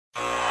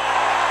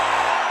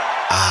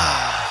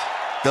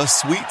The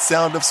sweet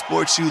sound of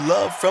sports you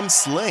love from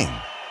Sling.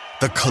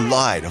 The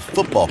collide of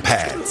football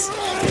pads.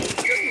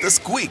 The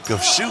squeak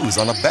of shoes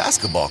on a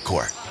basketball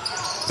court.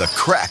 The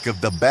crack of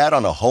the bat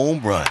on a home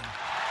run.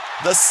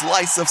 The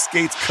slice of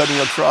skates cutting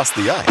across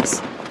the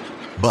ice.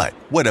 But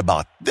what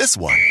about this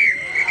one?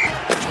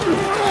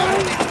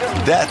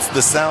 That's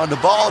the sound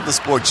of all the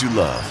sports you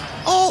love,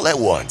 all at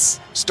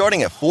once.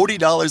 Starting at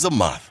 $40 a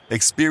month.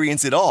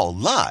 Experience it all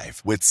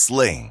live with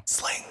Sling.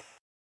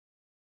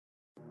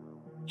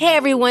 Hey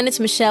everyone, it's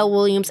Michelle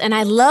Williams, and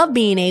I love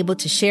being able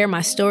to share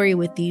my story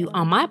with you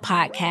on my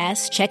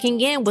podcast, Checking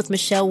In with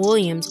Michelle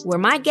Williams, where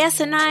my guests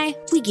and I,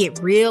 we get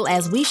real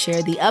as we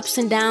share the ups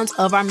and downs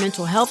of our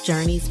mental health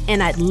journeys,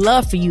 and I'd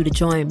love for you to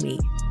join me.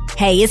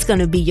 Hey, it's going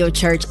to be your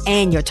church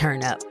and your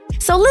turn up.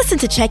 So listen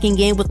to Checking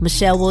In with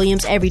Michelle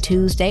Williams every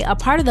Tuesday, a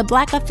part of the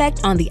Black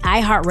Effect on the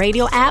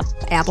iHeartRadio app,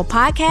 Apple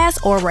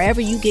Podcasts, or wherever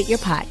you get your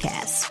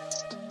podcasts.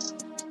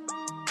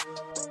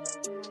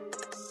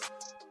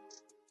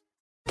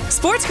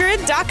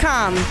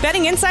 SportsGrid.com.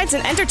 Betting insights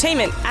and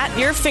entertainment at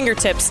your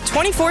fingertips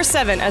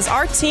 24/7 as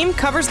our team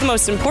covers the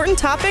most important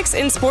topics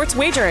in sports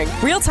wagering.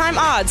 Real-time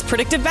odds,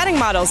 predictive betting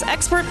models,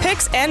 expert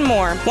picks, and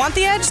more. Want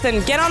the edge?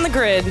 Then get on the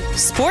grid.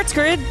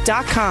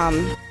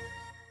 SportsGrid.com.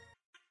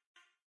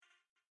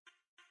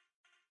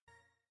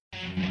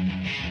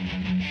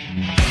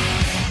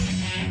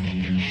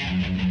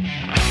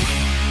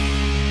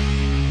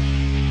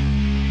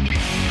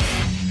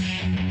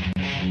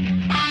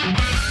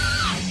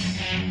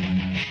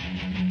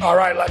 All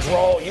right, let's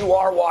roll. You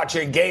are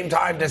watching Game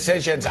Time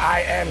Decisions. I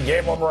am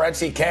Gabriel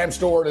Morency. Cam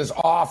Stewart is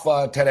off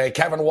today.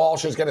 Kevin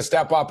Walsh is going to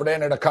step up and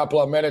in a couple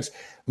of minutes.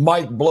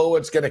 Mike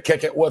Blewett's going to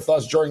kick it with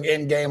us during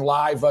In-Game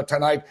Live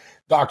tonight.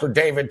 Dr.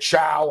 David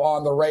Chow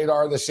on the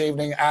radar this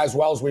evening, as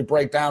well as we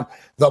break down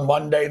the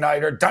Monday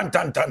Nighter. Dun,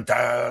 dun, dun,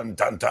 dun,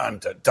 dun, dun,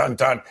 dun, dun,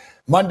 dun.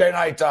 Monday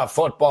Night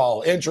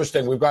Football.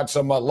 Interesting. We've got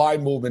some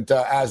line movement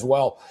as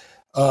well.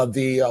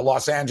 The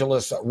Los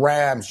Angeles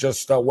Rams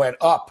just went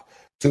up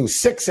to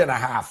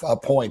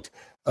 6.5 point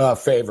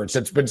favorites.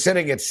 It's been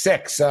sitting at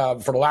 6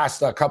 for the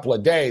last couple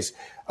of days,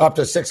 up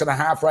to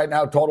 6.5 right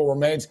now. Total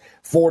remains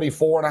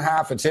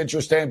 44.5. It's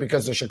interesting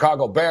because the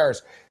Chicago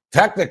Bears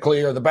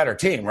technically are the better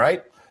team,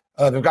 right?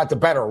 They've got the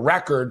better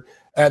record,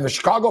 and the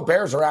Chicago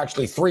Bears are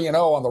actually 3-0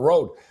 on the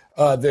road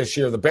this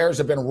year. The Bears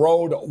have been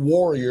road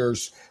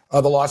warriors. The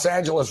Los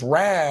Angeles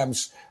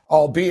Rams,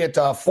 albeit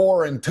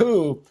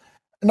 4-2,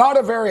 not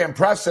a very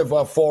impressive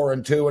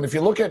 4-2. And if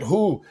you look at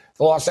who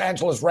the Los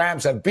Angeles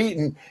Rams have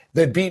beaten,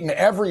 they've beaten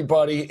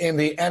everybody in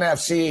the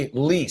NFC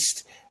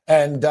least.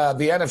 And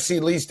the NFC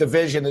least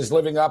division is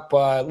living up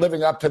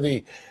to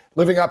the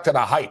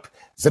hype.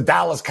 As the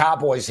Dallas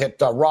Cowboys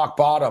hit rock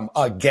bottom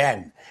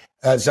again,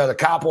 as the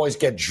Cowboys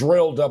get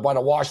drilled by the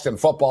Washington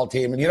football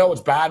team. And you know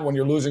it's bad when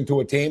you're losing to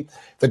a team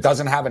that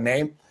doesn't have a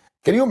name.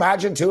 Can you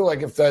imagine, too,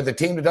 like if the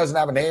team that doesn't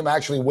have a name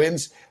actually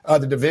wins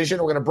the division?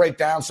 We're going to break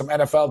down some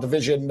NFL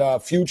division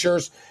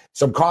futures,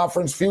 some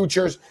conference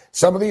futures.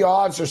 Some of the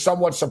odds are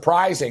somewhat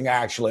surprising,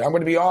 actually. I'm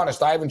going to be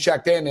honest. I haven't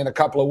checked in a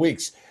couple of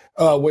weeks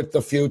with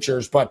the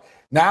futures. But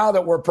now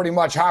that we're pretty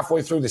much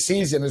halfway through the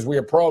season as we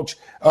approach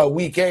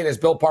Week 8, as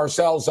Bill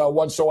Parcells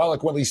once so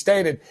eloquently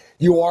stated,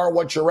 you are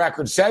what your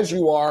record says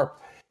you are.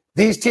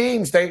 These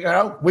teams,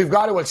 we've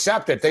got to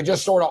accept it. They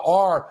just sort of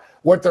are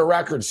what their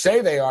records say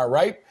they are,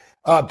 right?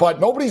 But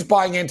nobody's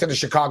buying into the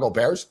Chicago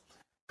Bears.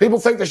 People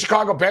think the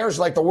Chicago Bears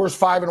are like the worst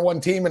 5-1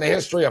 team in the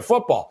history of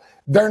football.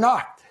 They're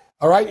not.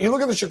 All right. You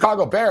look at the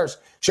Chicago Bears.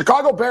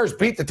 Chicago Bears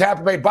beat the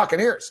Tampa Bay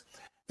Buccaneers.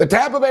 The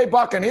Tampa Bay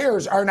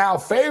Buccaneers are now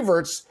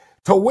favorites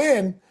to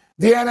win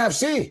the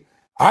NFC.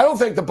 I don't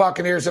think the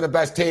Buccaneers are the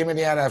best team in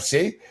the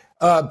NFC,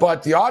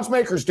 but the odds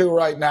makers do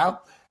right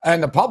now,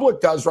 and the public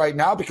does right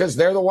now because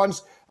they're the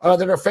ones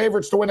that are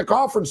favorites to win the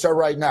conference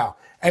right now.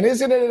 And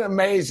isn't it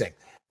amazing?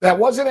 That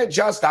wasn't it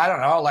just, I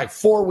don't know, like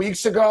 4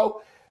 weeks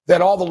ago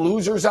that all the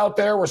losers out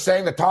there were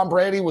saying that Tom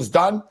Brady was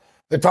done,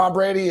 that Tom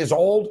Brady is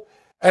old.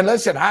 And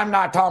listen, I'm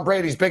not Tom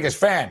Brady's biggest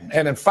fan.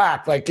 And in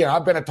fact, I've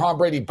been a Tom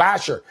Brady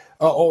basher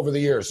over the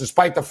years,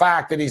 despite the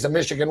fact that he's a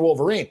Michigan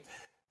Wolverine.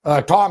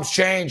 Tom's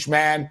changed,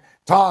 man.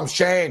 Tom's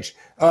changed.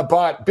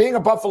 But being a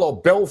Buffalo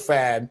Bill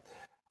fan,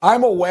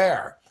 I'm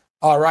aware,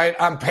 all right?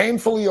 I'm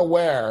painfully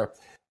aware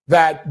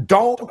that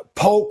don't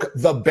poke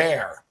the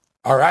bear,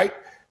 all right?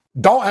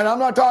 Don't, and I'm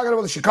not talking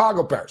about the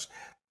Chicago Bears.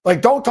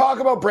 Don't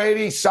talk about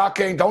Brady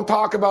sucking. Don't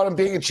talk about him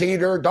being a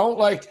cheater. Don't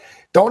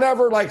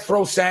ever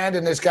throw sand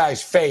in this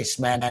guy's face,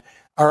 man.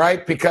 All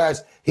right,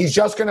 because he's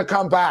just going to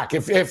come back.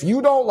 If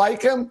you don't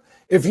like him,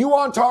 if you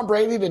want Tom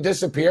Brady to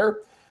disappear,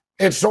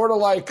 it's sort of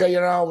like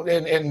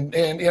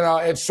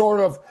it's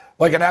sort of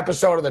like an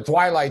episode of The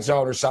Twilight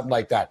Zone or something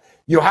like that.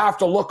 You have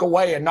to look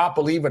away and not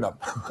believe in him.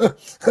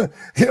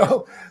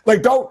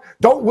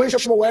 Don't wish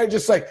him away.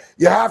 Just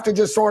you have to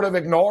just sort of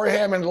ignore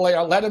him and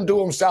let him do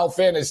himself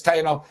in.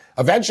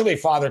 Eventually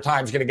Father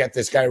Time's going to get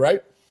this guy,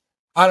 right?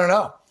 I don't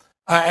know.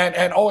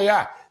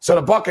 So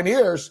the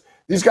Buccaneers,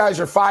 these guys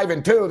are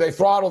 5-2. They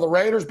throttle the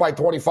Raiders by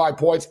 25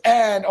 points.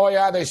 And,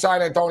 they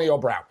signed Antonio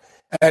Brown.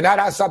 And that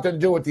has something to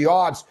do with the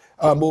odds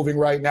moving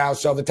right now.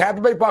 So the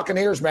Tampa Bay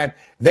Buccaneers, man,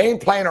 they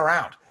ain't playing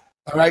around.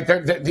 All right,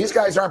 these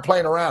guys aren't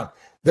playing around.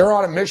 They're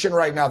on a mission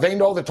right now. They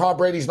know that Tom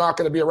Brady's not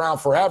going to be around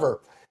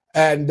forever.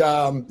 And,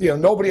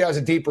 nobody has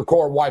a deeper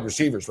core of wide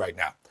receivers right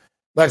now.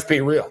 Let's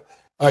be real.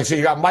 So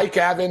you got Mike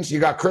Evans, you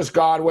got Chris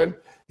Godwin,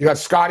 you got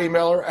Scotty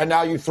Miller, and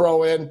now you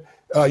throw in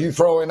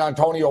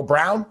Antonio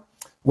Brown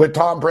with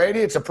Tom Brady.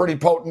 It's a pretty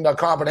potent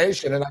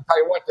combination. And I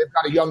tell you what, they've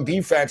got a young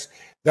defense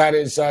that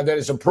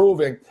is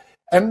improving.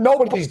 And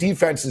nobody's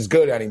defense is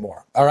good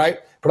anymore, all right?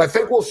 But I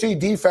think we'll see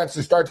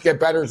defenses start to get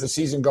better as the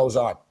season goes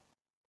on.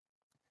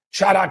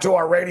 Shout out to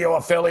our radio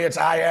affiliates.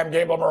 I am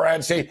Gabriel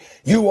Morency.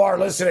 You are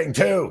listening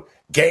to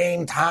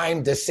Game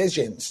Time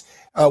Decisions.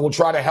 We'll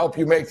try to help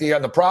you make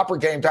the proper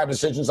game time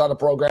decisions on the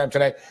program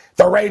today.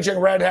 The Raging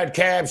Redhead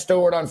Cam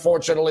Stewart,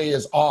 unfortunately,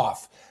 is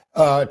off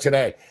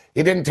today.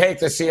 He didn't take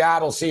the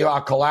Seattle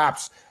Seahawks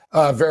collapse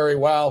very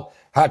well.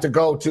 Had to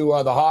go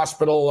to the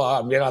hospital.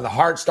 The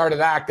heart started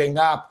acting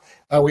up.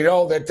 We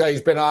know that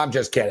he's been on. I'm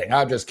just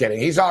kidding.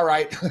 He's all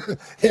right.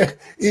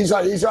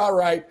 he's all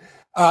right.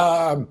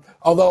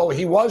 Although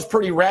he was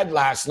pretty red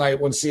last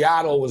night when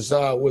Seattle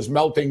was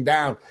melting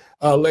down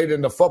late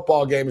in the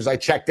football game as I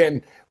checked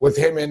in with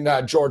him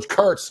and George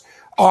Kurtz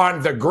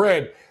on the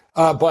grid.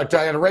 But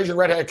the Raging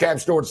Redhead Cam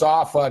Stewart's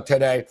off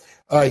today.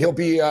 He'll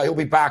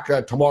be back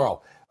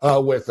tomorrow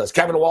with us.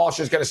 Kevin Walsh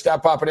is going to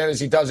step up and in as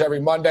he does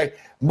every Monday.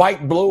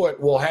 Mike Blewett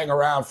will hang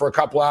around for a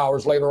couple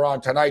hours later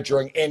on tonight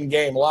during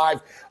In-Game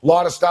Live. A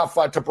lot of stuff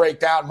to break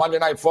down. Monday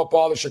Night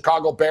Football, the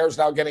Chicago Bears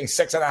now getting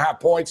 6.5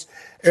 points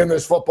in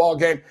this football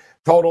game.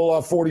 Total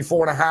of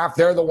 44.5.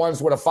 They're the ones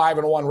with a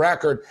 5-1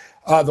 record.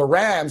 The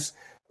Rams,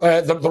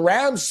 the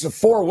Rams'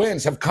 4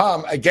 wins have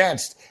come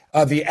against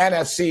the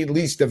NFC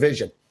least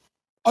division.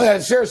 Oh, yeah,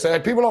 seriously,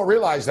 people don't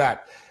realize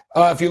that.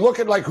 If you look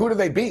at who do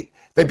they beat?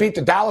 They beat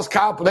the Dallas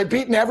Cowboys. They've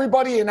beaten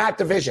everybody in that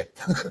division.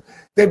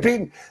 They've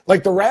beaten,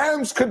 the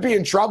Rams could be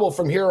in trouble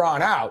from here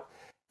on out.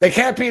 They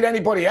can't beat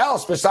anybody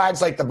else besides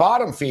the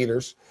bottom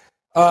feeders.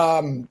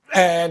 And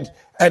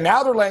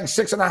now they're laying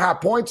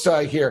 6.5 points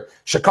here.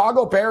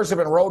 Chicago Bears have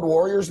been road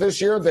warriors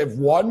this year. They've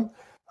won.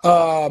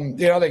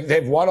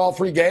 They've won all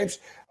 3 games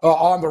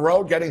on the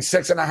road, getting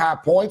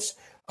 6.5 points.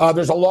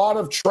 There's a lot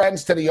of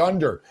trends to the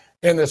under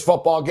in this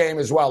football game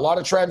as well. A lot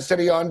of trends to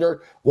the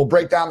under. We'll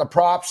break down the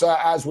props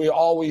as we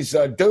always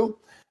do.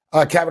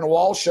 Kevin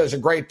Walsh is a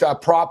great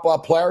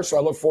prop player, so I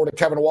look forward to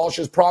Kevin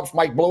Walsh's props.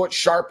 Mike Blewett,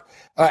 sharp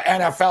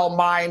NFL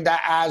mind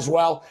as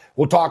well.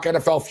 We'll talk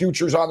NFL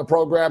futures on the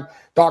program.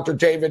 Dr.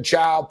 David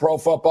Chow,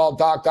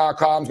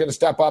 ProFootballDoc.com, is going to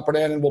step up and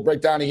in, and we'll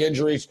break down the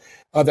injuries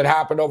that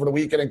happened over the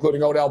weekend,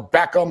 including Odell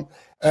Beckham.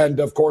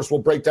 And, of course,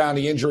 we'll break down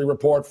the injury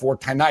report for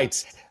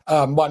tonight's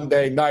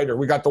Monday Nighter.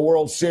 We got the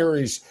World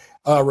Series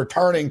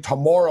returning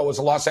tomorrow as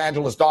the Los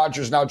Angeles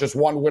Dodgers now just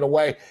 1 win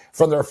away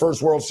from their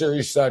first World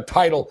Series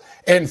title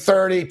in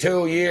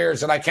 32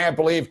 years. And I can't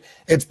believe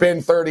it's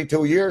been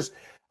 32 years.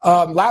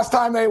 Last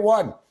time they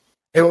won,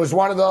 it was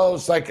one of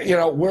those,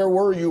 where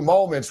were you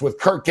moments with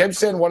Kirk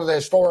Gibson, one of the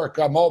historic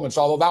moments,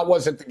 although that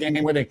wasn't the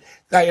game-winning,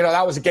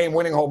 that was a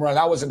game-winning home run.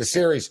 That wasn't the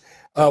series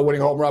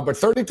winning home run. But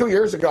 32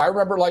 years ago, I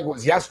remember it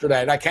was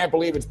yesterday, and I can't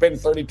believe it's been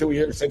 32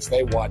 years since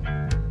they won.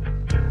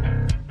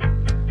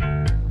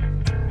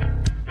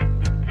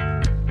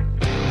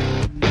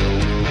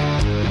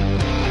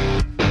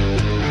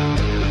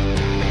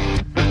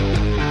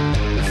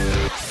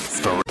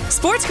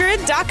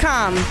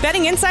 SportsGrid.com.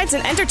 Betting insights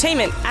and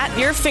entertainment at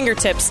your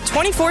fingertips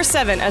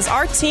 24/7 as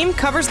our team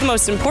covers the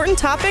most important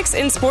topics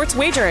in sports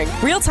wagering.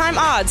 Real-time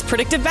odds,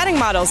 predictive betting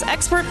models,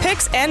 expert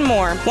picks, and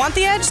more. Want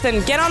the edge?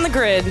 Then get on the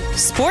grid.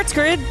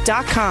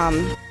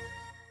 SportsGrid.com.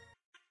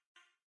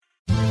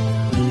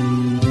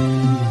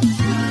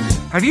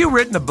 Have you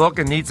written a book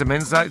and need some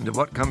insight into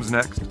what comes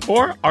next?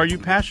 Or are you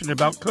passionate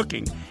about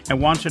cooking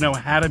and want to know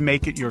how to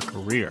make it your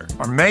career?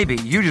 Or maybe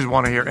you just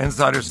want to hear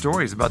insider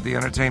stories about the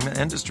entertainment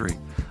industry.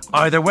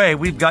 Either way,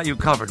 we've got you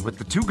covered with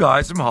the Two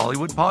Guys from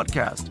Hollywood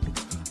podcast.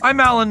 I'm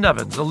Alan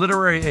Nevins, a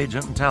literary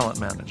agent and talent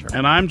manager.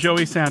 And I'm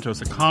Joey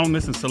Santos, a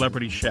columnist and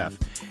celebrity chef.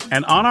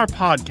 And on our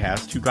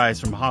podcast, Two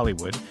Guys from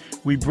Hollywood,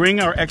 we bring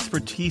our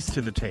expertise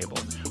to the table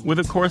with,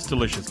 of course,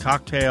 delicious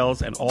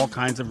cocktails and all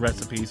kinds of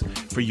recipes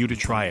for you to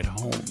try at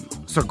home.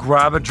 So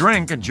grab a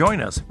drink and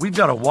join us. We've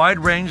got a wide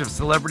range of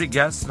celebrity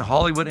guests and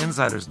Hollywood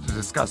insiders to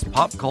discuss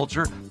pop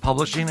culture,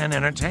 publishing, and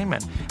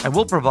entertainment. And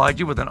we'll provide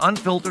you with an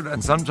unfiltered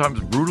and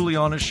sometimes brutally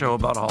honest show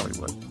about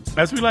Hollywood.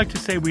 As we like to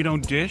say, we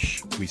don't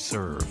dish, we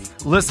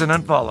serve. Listen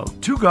and follow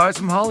Two Guys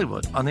from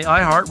Hollywood on the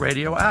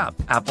iHeartRadio app,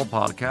 Apple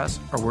Podcasts,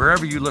 or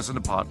wherever you listen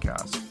to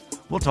podcasts.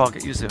 We'll talk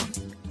at you soon.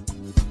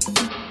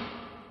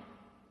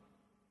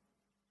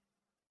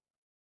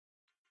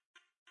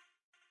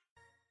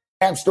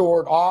 Cam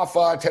Stewart off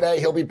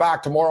today. He'll be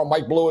back tomorrow.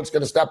 Mike Blewett's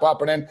going to step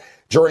up and in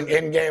during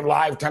In-Game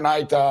Live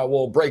tonight.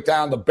 We'll break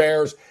down the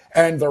Bears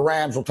and the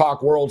Rams. We'll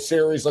talk World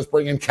Series. Let's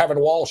bring in Kevin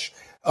Walsh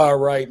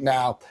right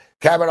now.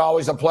 Kevin,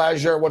 always a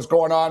pleasure. What's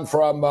going on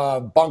from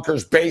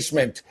Bunker's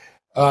basement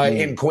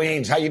in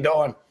Queens? How you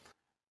doing?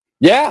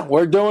 Yeah,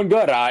 we're doing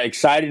good.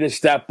 Excited to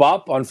step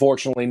up.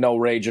 Unfortunately, no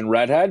Raging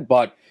Redhead,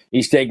 but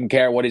he's taking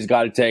care of what he's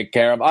got to take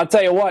care of. I'll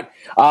tell you what,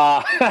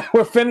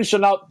 we're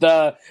finishing up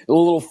the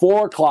little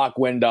 4 o'clock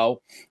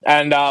window,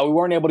 and we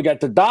weren't able to get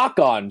the doc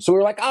on. So we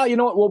were like, you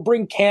know what? We'll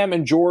bring Cam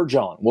and George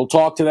on. We'll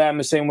talk to them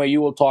the same way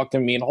you will talk to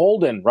me and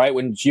Holden, right?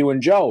 When it's you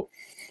and Joe.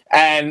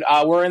 And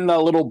we're in the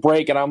little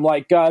break, and I'm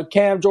like,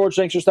 Cam, George,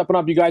 thanks for stepping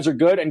up. You guys are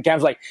good. And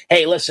Cam's like,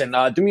 hey, listen,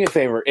 do me a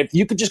favor. If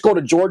you could just go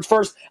to George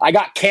first. I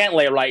got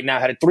Cantlay right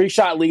now. Had a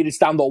 3-shot lead. It's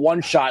down to a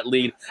 1-shot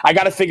lead. I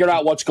got to figure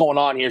out what's going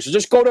on here. So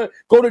just go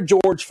to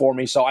George for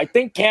me. So I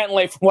think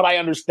Cantlay, from what I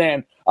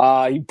understand,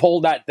 he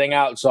pulled that thing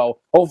out. So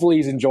hopefully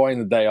he's enjoying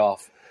the day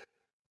off.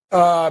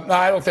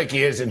 I don't think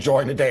he is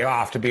enjoying the day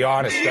off, to be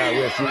honest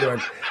with you.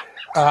 And,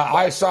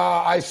 I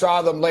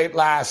saw them late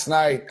last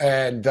night,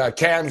 and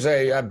Cam's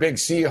a big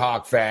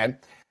Seahawk fan.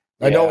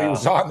 I know he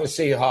was on the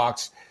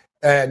Seahawks,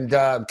 and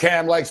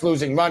Cam likes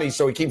losing money,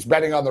 so he keeps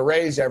betting on the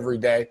Rays every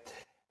day.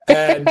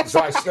 And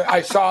so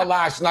I saw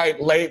last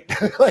night late,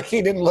 like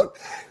he didn't look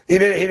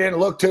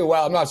too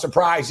well. I'm not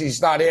surprised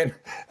he's not in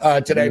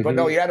today, but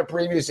no, he had a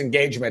previous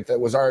engagement that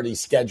was already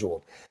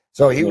scheduled,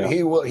 so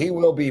he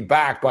will be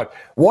back. But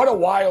what a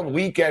wild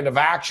weekend of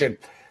action!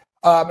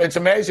 It's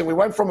amazing. We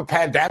went from a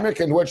pandemic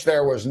in which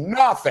there was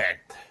nothing.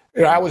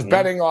 I was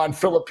betting on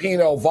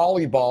Filipino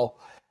volleyball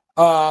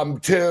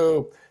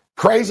to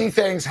crazy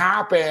things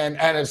happen.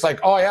 And it's like,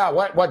 oh, yeah,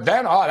 what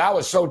then? Oh, that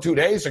was so 2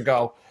 days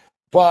ago.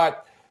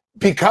 But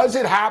because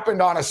it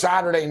happened on a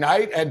Saturday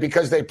night and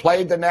because they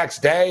played the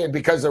next day and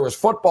because there was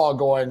football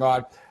going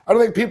on, I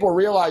don't think people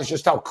realize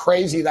just how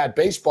crazy that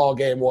baseball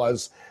game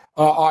was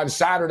on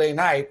Saturday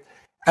night.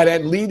 And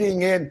then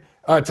leading in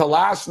to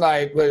last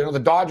night,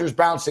 the Dodgers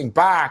bouncing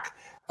back.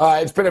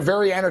 It's been a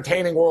very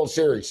entertaining World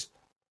Series.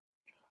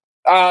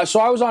 So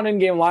I was on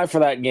In-Game Live for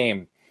that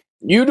game.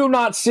 You do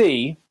not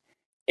see,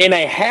 in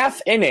a half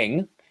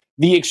inning,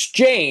 the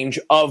exchange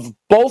of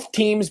both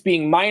teams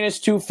being minus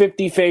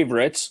 250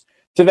 favorites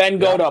to then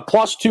go to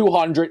plus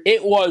 200.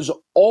 It was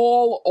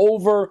all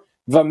over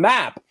the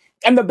map.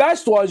 And the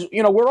best was,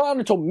 we're on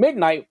until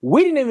midnight.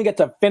 We didn't even get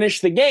to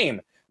finish the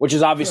game, which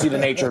is obviously the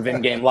nature of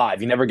In-Game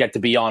Live. You never get to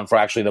be on for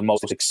actually the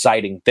most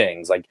exciting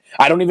things. Like,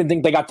 I don't even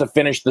think they got to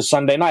finish the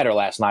Sunday Nighter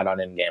last night on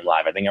In-Game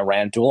Live. I think it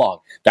ran too long.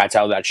 That's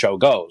how that show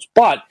goes.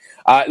 But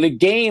the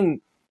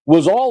game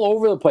was all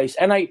over the place.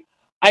 And I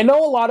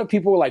know a lot of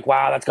people were like,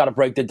 wow, that's got to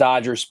break the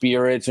Dodgers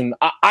spirits. And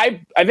I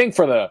think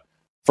for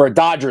a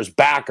Dodgers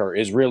backer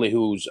is really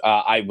who's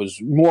I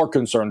was more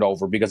concerned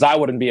over, because I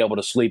wouldn't be able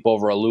to sleep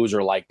over a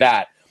loser like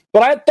that.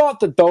 But I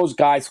thought that those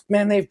guys,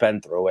 man, they've been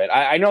through it.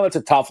 I know that's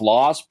a tough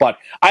loss, but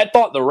I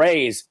thought the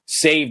Rays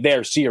saved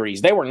their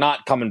series. They were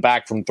not coming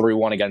back from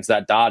 3-1 against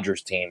that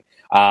Dodgers team.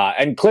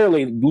 And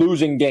clearly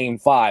losing Game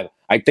 5,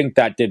 I think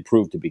that did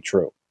prove to be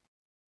true.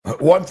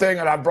 One thing,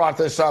 and I've brought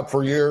this up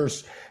for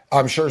years,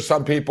 I'm sure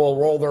some people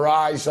roll their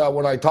eyes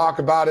when I talk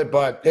about it,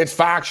 but it's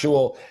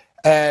factual.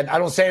 And I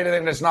don't say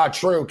anything that's not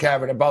true,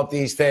 Kevin, about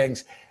these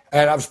things.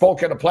 And I've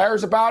spoken to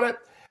players about it.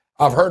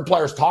 I've heard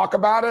players talk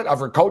about it. I've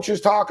heard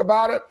coaches talk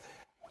about it.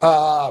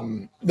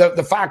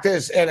 The fact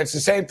is, and it's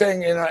the same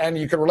thing, and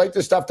you can relate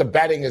this stuff to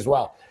betting as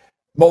well.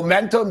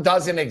 Momentum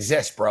doesn't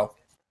exist, bro.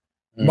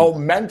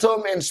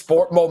 Momentum in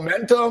sport.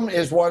 Momentum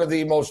is one of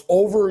the most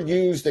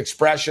overused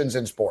expressions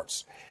in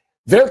sports.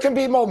 There can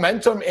be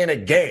momentum in a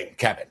game,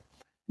 Kevin.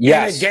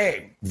 Yes. In a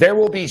game, there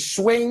will be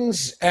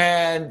swings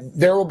and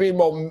there will be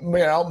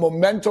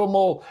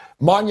monumental.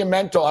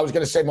 I was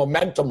going to say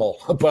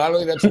momentumal, but I don't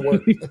think that's a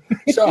word.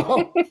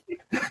 So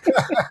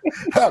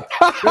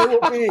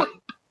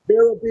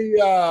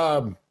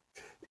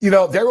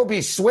there will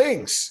be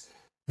swings.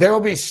 There will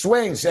be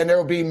swings, and there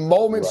will be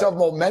moments of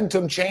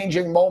momentum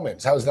changing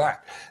moments. How's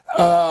that?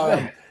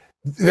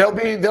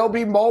 There'll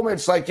be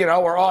moments like,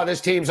 where, this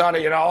team's on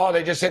it,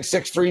 they just hit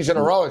 6 threes in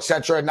a row, et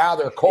cetera, and now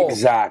they're cold.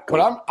 Exactly.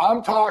 But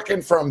I'm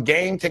talking from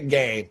game to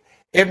game.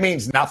 It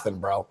means nothing,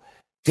 bro.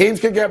 Teams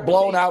can get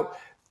blown out.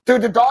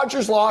 Dude, the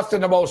Dodgers lost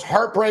in the most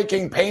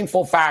heartbreaking,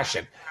 painful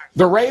fashion.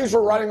 The Rays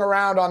were running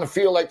around on the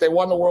field like they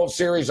won the World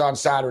Series on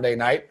Saturday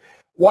night.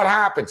 What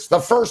happens? The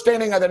first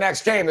inning of the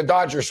next game, the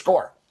Dodgers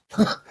score.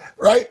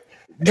 Right?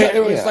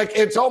 It was like,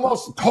 it's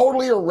almost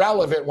totally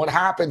irrelevant what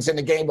happens in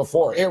the game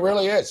before. It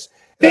really is.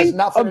 It has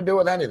nothing to do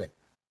with anything.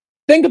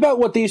 Think about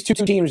what these two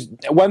teams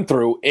went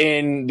through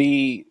in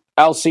the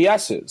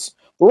LCSs.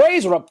 The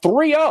Rays were up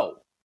 3-0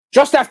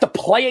 just after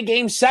play a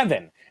Game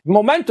 7.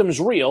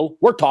 Momentum's real.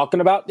 We're talking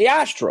about the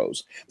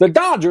Astros. The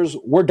Dodgers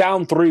were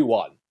down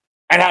 3-1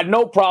 and had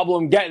no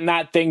problem getting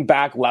that thing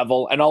back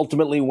level and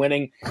ultimately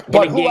winning.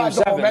 But who had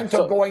the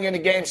momentum going into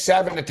Game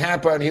 7 to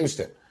Tampa and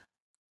Houston?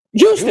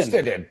 Houston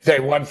did.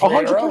 They won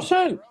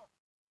 100%.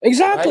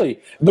 Exactly.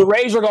 Right? The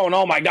Rays are going,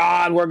 oh, my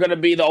God, we're going to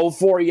be the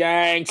 0-4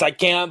 Yanks. I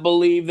can't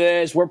believe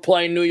this. We're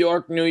playing New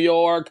York.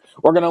 We're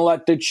going to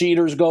let the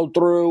cheaters go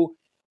through.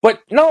 But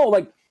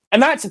no,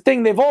 and that's the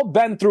thing. They've all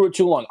been through it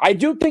too long. I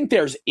do think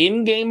there's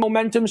in-game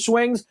momentum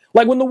swings.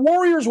 Like when the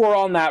Warriors were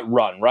on that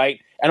run, right?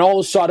 And all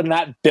of a sudden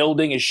that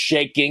building is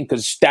shaking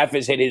because Steph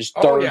has hit his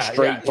third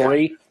straight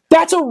three.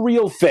 That's a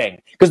real thing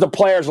because the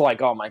players are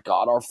like, oh my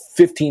God, our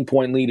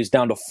 15-point lead is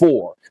down to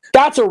 4.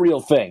 That's a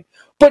real thing.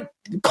 But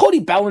Cody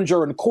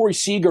Bellinger and Corey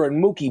Seager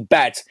and Mookie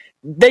Betts,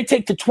 they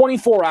take the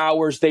 24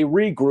 hours, they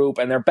regroup,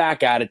 and they're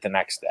back at it the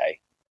next day.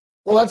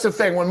 Well, that's the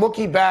thing. When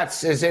Mookie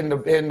Betts is in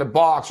the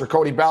box or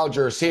Cody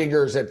Bellinger or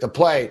Seager's at the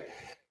plate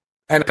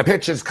and the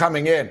pitch is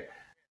coming in,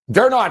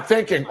 they're not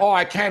thinking, oh,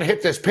 I can't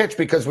hit this pitch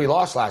because we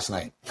lost last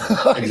night.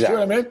 Exactly. You know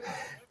what I mean?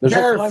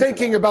 They're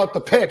thinking about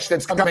the pitch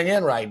that's coming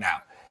in right now,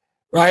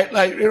 right?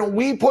 Like,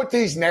 we put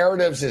these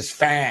narratives as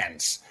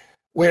fans.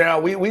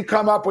 We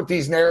come up with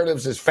these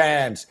narratives as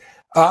fans.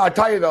 I'll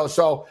tell you, though,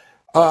 so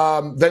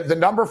the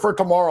number for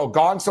tomorrow,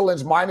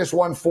 Gonsolin's minus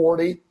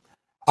 140.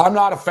 I'm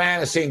not a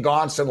fan of seeing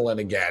Gonsolin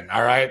again,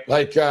 all right?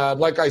 Like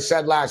I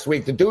said last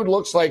week, the dude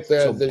looks like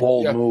the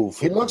bold move.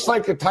 He looks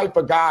like the type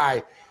of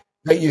guy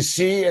that you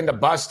see in the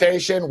bus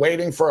station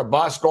waiting for a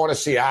bus going to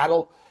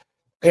Seattle,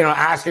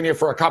 asking you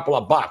for a couple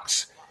of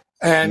bucks.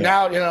 And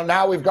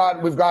now we've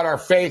got our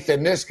faith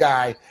in this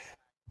guy.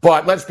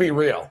 But let's be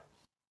real.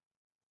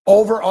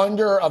 Over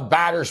under of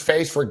batter's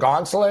face for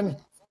Gonsolin,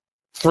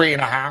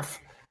 3.5.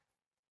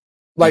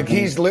 Like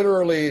he's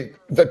literally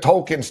the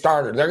token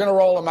starter. They're going to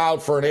roll him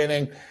out for an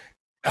inning.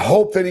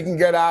 Hope that he can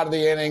get out of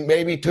the inning,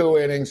 maybe 2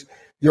 innings.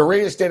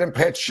 Urias didn't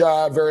pitch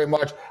very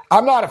much.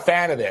 I'm not a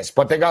fan of this,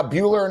 but they got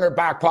Buehler in their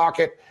back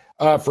pocket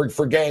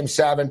for Game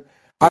 7.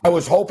 I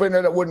was hoping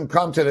that it wouldn't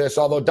come to this,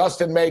 although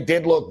Dustin May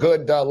did look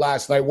good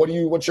last night.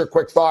 What's your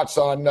quick thoughts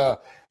on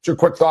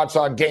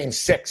Game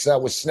 6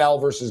 with Snell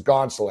versus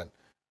Gonsolin?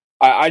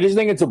 I just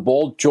think it's a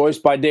bold choice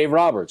by Dave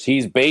Roberts.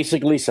 He's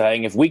basically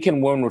saying if we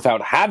can win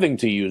without having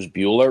to use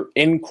Buehler,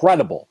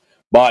 incredible.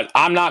 But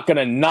I'm not going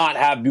to not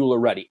have Buehler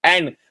ready.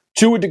 And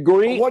to a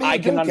degree, I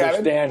can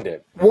understand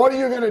it. What are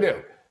you going to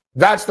do?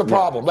 That's the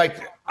problem. Like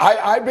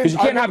because you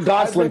can't have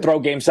Gonsolin throw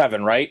Game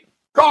 7, right?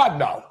 God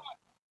no.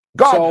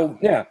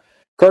 Yeah.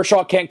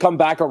 Kershaw can't come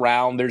back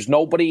around. There's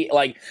nobody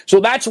so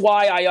that's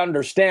why I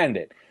understand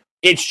it.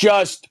 It's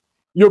just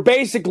you're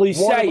basically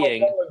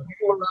saying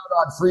Buehler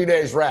out on 3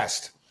 days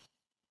rest.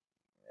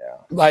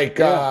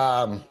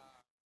 And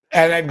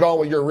then go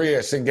with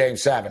Urias in Game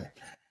 7.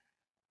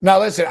 Now,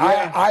 listen,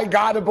 I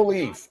got to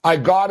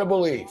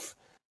believe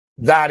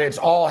that it's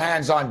all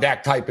hands on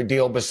deck type of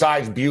deal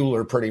besides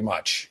Buehler pretty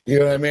much. You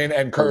know what I mean?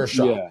 And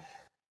Kershaw. Yeah.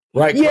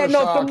 Right? Yeah,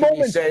 Kershaw the can be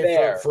moment's saved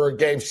there. for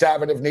Game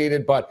 7 if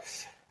needed, but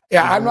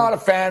I'm not a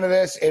fan of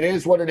this. It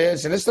is what it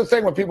is. And this is the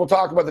thing when people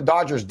talk about the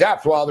Dodgers'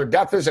 depth. Well, their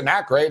depth isn't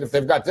that great if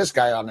they've got this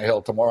guy on the hill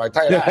tomorrow. I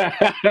tell you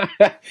that.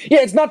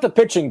 Yeah, it's not the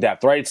pitching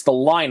depth, right? It's the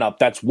lineup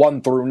that's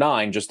 1 through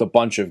 9, just a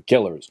bunch of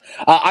killers.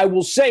 I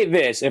will say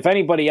this. If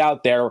anybody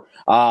out there,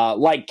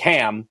 like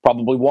Cam,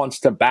 probably wants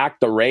to back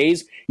the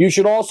Rays, you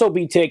should also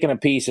be taking a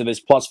piece of this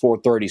plus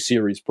 430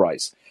 series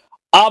price.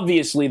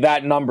 Obviously,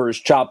 that number is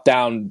chopped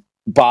down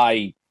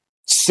by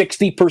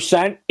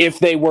 60% if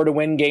they were to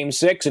win Game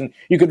 6, and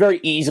you could very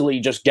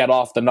easily just get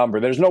off the number.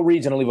 There's no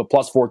reason to leave a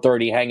plus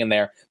 430 hanging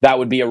there. That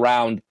would be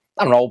around,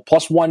 I don't know,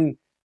 plus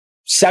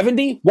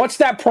 170? What's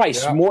that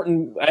price? Yeah.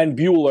 Morton and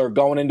Buehler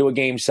going into a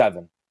Game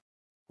 7.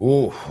 I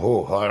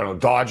don't know.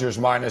 Dodgers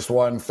minus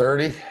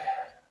 130?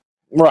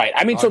 Right.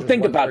 I mean, so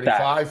think about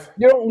that.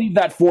 You don't leave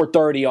that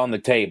 430 on the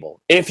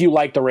table if you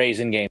like the Rays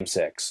in Game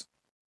 6.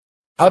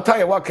 I'll tell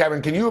you what,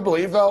 Kevin, can you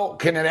believe, though,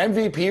 can an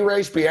MVP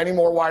race be any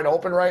more wide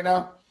open right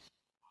now?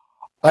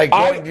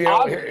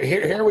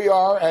 Here we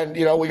are, and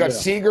we got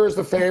Seager as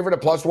the favorite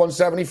at plus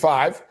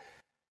 175,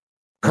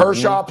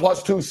 Kershaw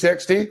plus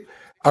 260.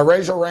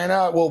 Rays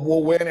Arena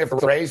will win if the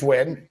Rays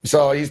win,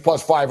 so he's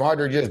plus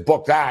 500. You just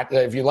book that.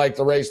 If you like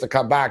the Rays to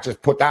come back,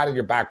 just put that in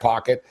your back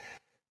pocket.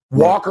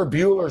 Walker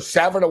Buehler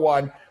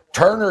 7-1,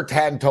 Turner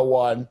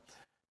 10-1.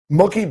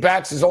 Mookie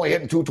Betts is only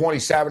hitting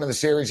 227 in the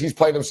series. He's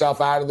played himself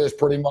out of this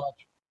pretty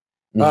much.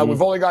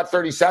 We've only got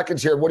 30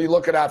 seconds here. What are you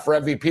looking at for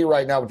MVP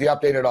right now with the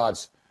updated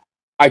odds?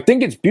 I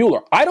think it's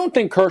Buehler. I don't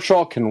think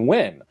Kershaw can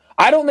win.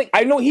 I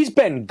know he's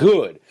been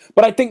good,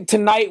 but I think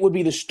tonight would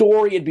be the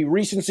story. It'd be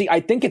recency. I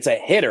think it's a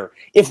hitter.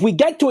 If we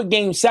get to a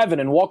Game 7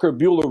 and Walker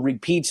Buehler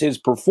repeats his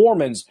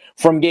performance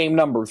from Game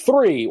number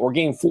 3 or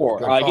Game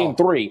 4, Game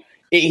 3,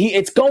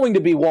 it's going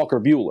to be Walker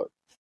Buehler.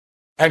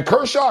 And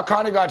Kershaw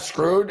kind of got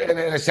screwed in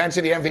a sense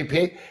of the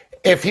MVP.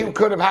 If he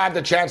could have had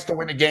the chance to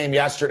win a game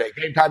yesterday.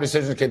 Game Time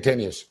Decisions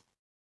continues.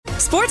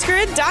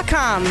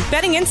 SportsGrid.com.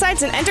 Betting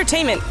insights and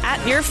entertainment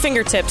at your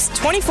fingertips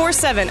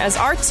 24/7 as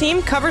our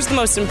team covers the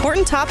most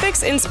important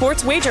topics in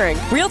sports wagering.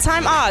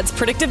 Real-time odds,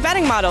 predictive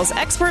betting models,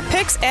 expert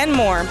picks, and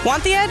more.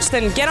 Want the edge?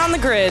 Then get on the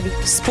grid.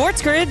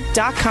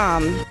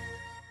 SportsGrid.com.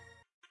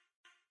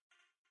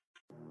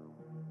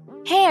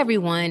 Hey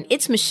everyone,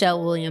 it's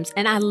Michelle Williams,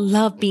 and I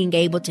love being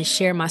able to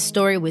share my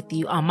story with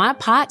you on my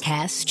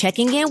podcast,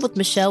 Checking In with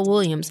Michelle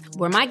Williams,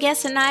 where my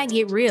guests and I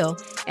get real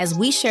as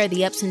we share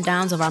the ups and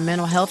downs of our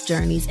mental health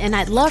journeys, and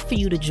I'd love for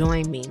you to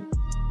join me.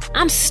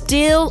 I'm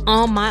still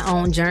on my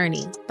own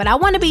journey, but I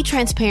want to be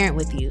transparent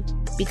with you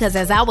because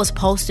as I was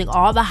posting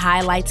all the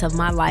highlights of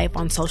my life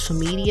on social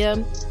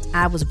media,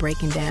 I was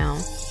breaking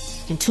down.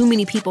 and too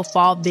many people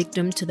fall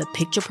victim to the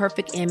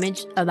picture-perfect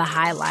image of the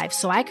high life,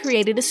 so I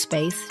created a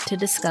space to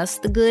discuss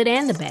the good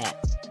and the bad.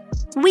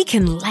 We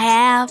can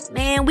laugh,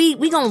 man, we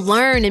gonna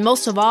learn, and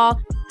most of all,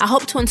 I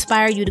hope to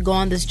inspire you to go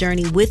on this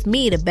journey with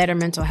me to better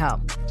mental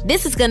health.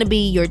 This is gonna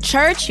be your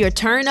church, your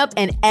turn up,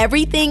 and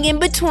everything in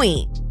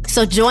between.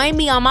 So join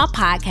me on my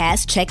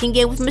podcast, Checking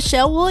In with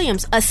Michelle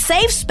Williams, a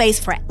safe space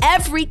for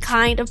every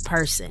kind of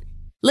person.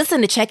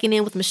 Listen to Checking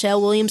In with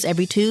Michelle Williams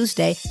every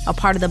Tuesday, a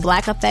part of the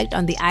Black Effect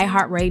on the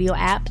iHeartRadio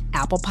app,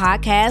 Apple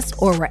Podcasts,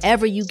 or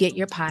wherever you get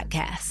your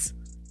podcasts.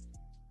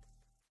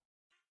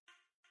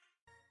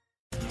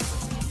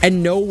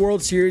 And no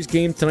World Series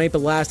game tonight, but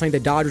last night the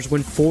Dodgers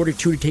win 4-2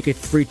 to take a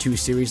 3-2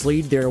 series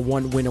lead. They're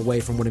one win away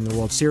from winning the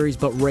World Series,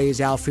 but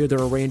Rays outfielder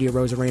Randy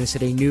Arozarena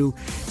set a new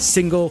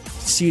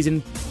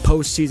single-season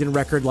postseason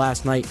record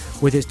last night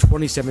with his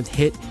 27th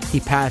hit. He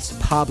passed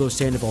Pablo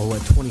Sandoval, who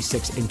had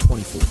 26 in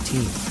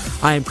 2014.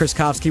 I am Chris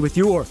Kofsky with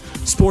your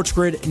Sports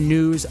Grid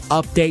News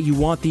Update. You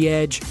want the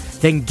edge?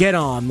 Then get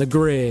on the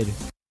grid.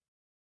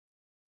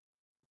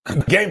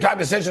 Game Time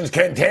Decisions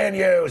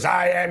continues.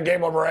 I am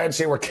Gabriel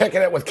Morency. We're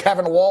kicking it with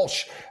Kevin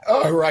Walsh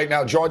right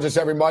now. Joins us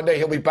every Monday.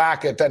 He'll be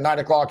back at 9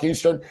 o'clock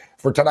Eastern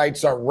for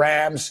tonight's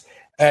Rams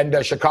and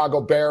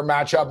Chicago Bear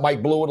matchup.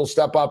 Mike Blewett will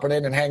step up and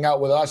in and hang out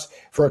with us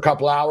for a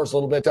couple hours. A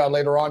little bit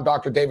later on,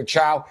 Dr. David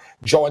Chow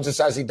joins us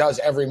as he does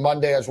every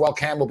Monday as well.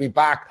 Cam will be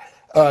back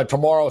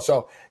tomorrow.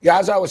 So, yeah,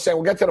 as I was saying,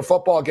 we'll get to the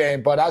football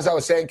game. But as I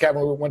was saying,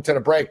 Kevin, we went to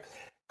the break.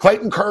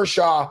 Clayton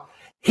Kershaw,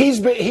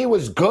 he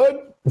was good,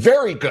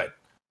 very good.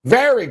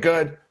 Very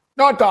good,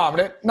 not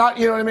dominant, not,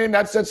 you know what I mean?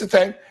 That's the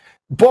thing.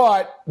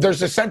 But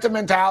there's a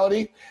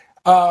sentimentality.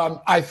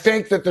 I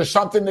think that there's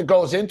something that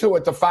goes into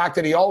it. The fact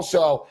that he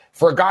also,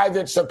 for a guy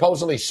that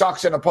supposedly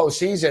sucks in a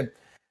postseason,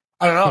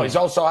 I don't know, he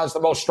also has the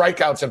most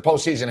strikeouts in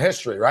postseason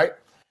history, right?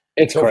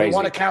 It's crazy. If we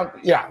want to count,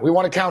 we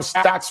want to count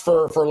stats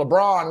for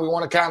LeBron. We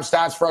want to count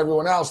stats for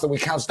everyone else. Then we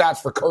count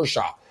stats for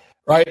Kershaw,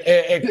 right?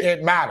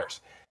 It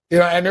matters. You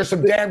know, and there's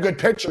some damn good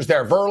pitchers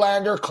there.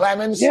 Verlander,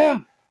 Clemens.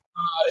 Yeah.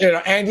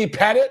 Andy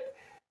Pettit,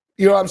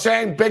 you know what I'm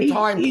saying?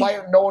 Big-time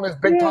player, known as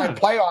big-time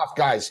playoff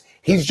guys.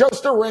 He's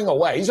just a ring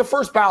away. He's a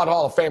first-ballot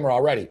Hall of Famer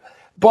already.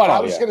 But I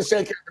was going to say,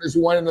 Kevin, as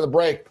we went into the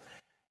break,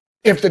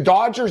 if the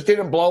Dodgers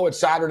didn't blow it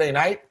Saturday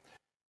night,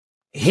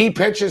 he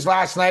pitches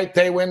last night,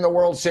 they win the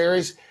World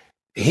Series.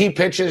 He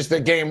pitches the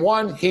game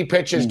 1. He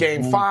pitches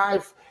game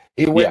 5.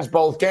 He wins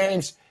both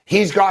games.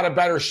 He's got a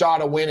better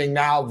shot of winning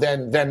now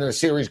than the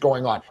series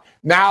going on.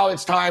 Now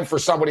it's time for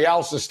somebody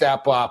else to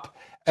step up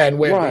and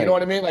win. Right. You know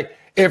what I mean? Like,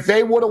 if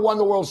they would have won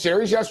the World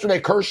Series yesterday,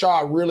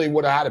 Kershaw really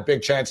would have had a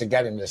big chance of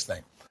getting this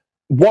thing.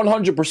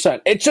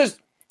 100%.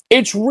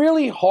 It's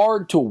really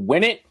hard to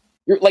win it.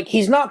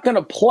 He's not going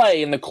to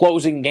play in the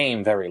closing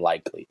game very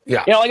likely.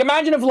 Yeah. You know,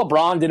 imagine if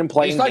LeBron didn't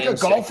play in game 6.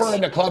 He's like a golfer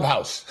in the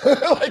clubhouse. You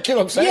know what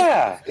I'm saying?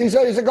 Yeah. He's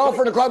a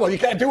golfer in the clubhouse. You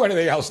can't do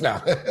anything else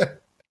now.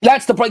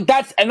 That's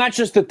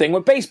just the thing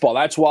with baseball.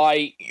 That's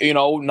why,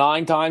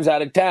 9 times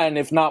out of 10,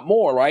 if not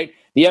more, right,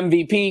 the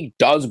MVP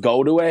does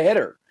go to a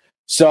hitter.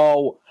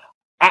 So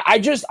I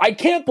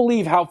can't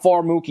believe how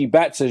far Mookie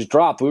Betts has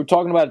dropped. We were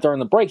talking about it during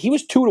the break. He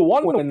was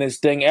 2-1 winning this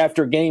thing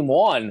after game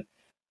 1.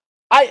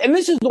 And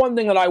this is the one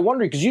thing that I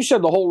wonder, because you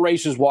said the whole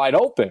race is wide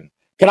open.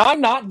 Can I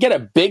not get a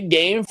big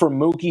game from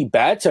Mookie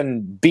Betts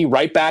and be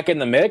right back in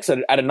the mix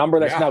at a number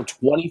that's now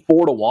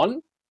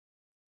 24-1?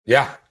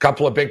 Yeah, a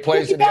couple of big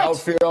plays in the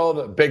outfield,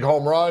 a big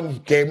home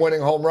run,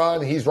 game-winning home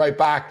run. He's right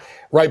back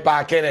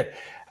in it.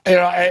 You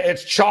know,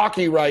 it's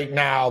chalky right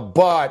now,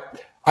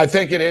 but I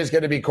think it is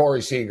going to be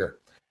Corey Seager.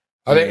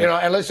 I think,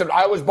 and listen,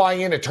 I was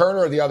buying into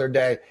Turner the other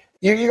day.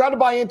 You got to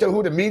buy into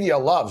who the media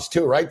loves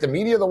too, right? The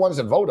media are the ones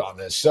that vote on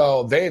this,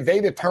 so they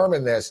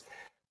determine this.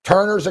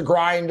 Turner's a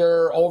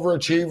grinder,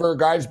 overachiever,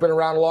 guy's been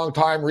around a long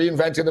time,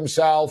 reinvented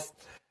himself.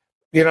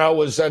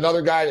 Was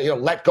another guy,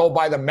 let go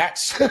by the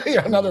Mets,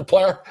 another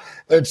player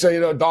that's,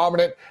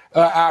 dominant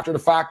after the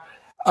fact.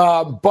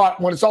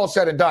 But when it's all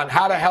said and done,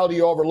 how the hell do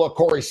you overlook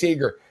Corey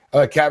Seager,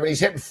 Kevin? He's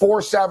hitting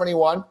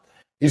 .471.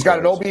 He's got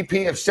an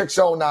OBP of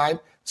 .609.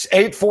 It's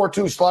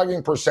 .842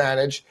 slugging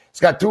percentage.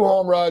 He's got 2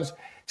 home runs.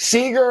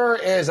 Seager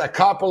is a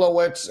couple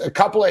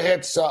of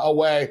hits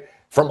away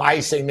from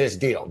icing this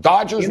deal.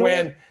 Dodgers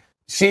win.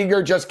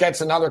 Seager just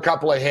gets another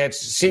couple of hits.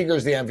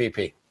 Seager's the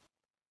MVP.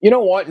 You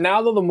know what?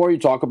 Now, though, the more you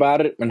talk about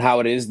it and how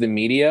it is the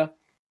media,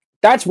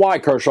 that's why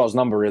Kershaw's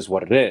number is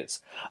what it is.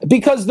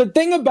 Because the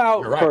thing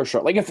about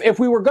Kershaw, if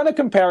we were going to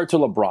compare it to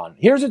LeBron,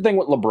 here's the thing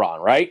with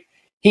LeBron, right?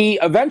 He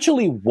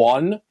eventually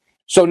won.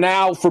 So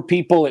now for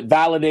people, it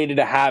validated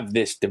to have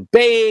this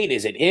debate.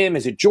 Is it him?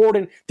 Is it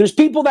Jordan? There's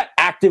people that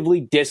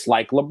actively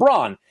dislike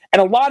LeBron.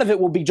 And a lot of it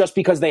will be just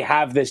because they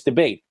have this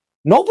debate.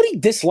 Nobody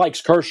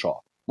dislikes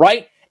Kershaw,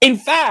 right? In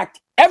fact,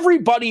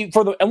 everybody,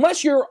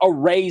 unless you're a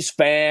Rays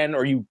fan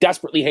or you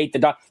desperately hate the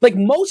Dodgers,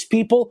 most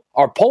people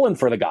are pulling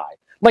for the guy.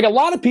 A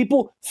lot of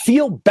people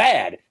feel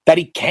bad that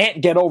he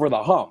can't get over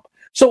the hump.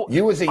 So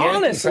you as a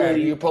Yankee fan, are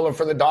you pulling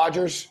for the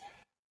Dodgers?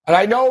 And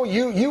I know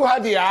you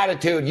had the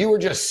attitude. You were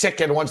just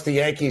sickened once the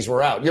Yankees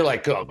were out. You're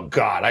like, oh,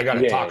 God, I got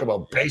to talk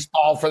about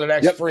baseball for the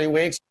next 3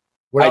 weeks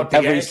without the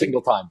every Yankees.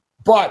 single time.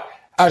 But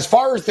as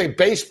far as the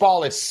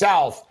baseball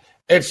itself,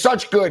 it's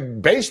such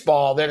good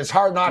baseball that it's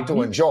hard not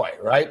to enjoy,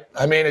 right?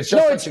 I mean, it's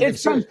just such a good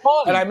series.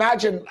 And I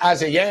imagine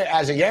as a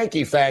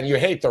Yankee fan, you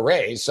hate the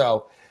Rays.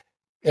 So,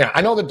 yeah,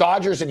 I know the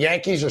Dodgers and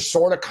Yankees are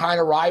sort of kind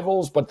of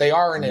rivals, but they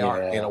are and they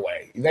aren't in a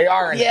way. They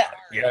are and they aren't.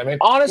 You know what I mean?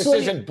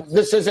 Honestly,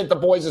 this isn't the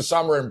Boys of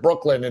Summer in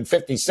Brooklyn in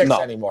 '56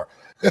 anymore.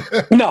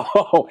 No,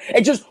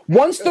 it just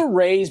once the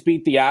Rays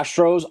beat the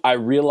Astros, I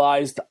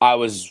realized I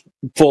was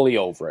fully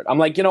over it. I'm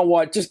like, you know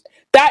what? Just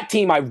that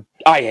team, I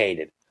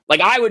hated. Like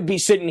I would be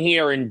sitting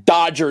here in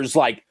Dodgers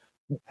like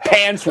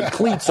pants with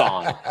cleats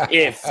on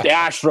if the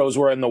Astros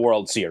were in the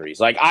World Series.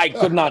 Like I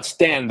could not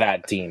stand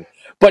that team.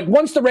 But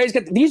once the Rays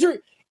get these are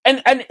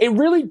and it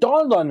really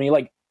dawned on me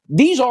like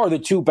these are the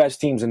two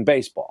best teams in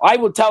baseball. I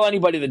would tell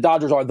anybody the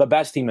Dodgers are the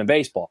best team in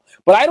baseball.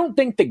 But I don't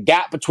think the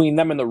gap between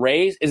them and the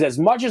Rays is as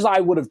much as I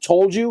would have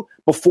told you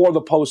before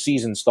the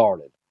postseason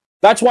started.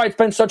 That's why it's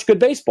been such good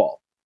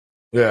baseball.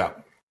 Yeah.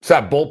 It's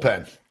that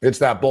bullpen.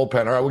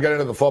 All right, we'll get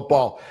into the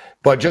football.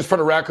 But just for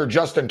the record,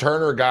 Justin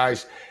Turner,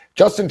 guys.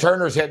 Justin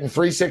Turner's hitting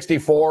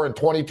 .364 and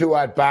 22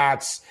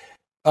 at-bats,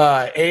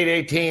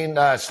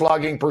 .818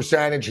 slugging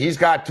percentage. He's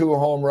got 2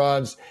 home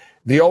runs.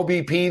 The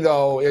OBP,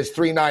 though, is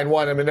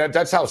 .391. I mean,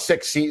 that's how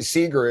sick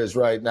Seager is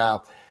right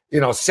now.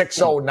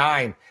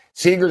 609.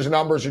 Seager's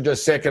numbers are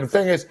just sick. And the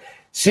thing is,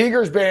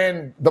 Seager's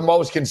been the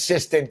most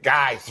consistent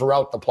guy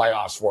throughout the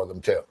playoffs for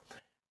them, too.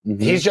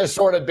 Mm-hmm. He's just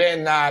sort of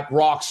been that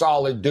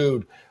rock-solid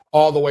dude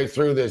all the way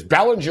through this.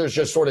 Bellinger's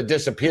just sort of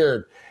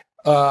disappeared.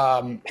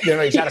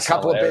 He's had a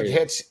couple of big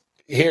hits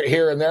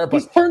here and there,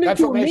 but he's turned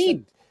into a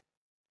meme.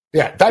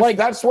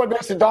 That's what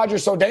makes the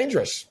Dodgers so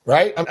dangerous,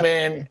 right? I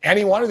mean,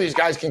 any one of these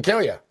guys can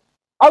kill you.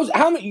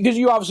 Because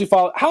you obviously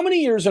follow. How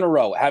many years in a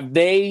row have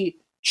they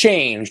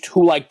changed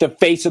who like the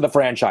face of the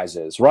franchise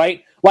is,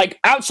 right? Like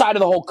outside of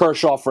the whole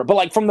Kershaw but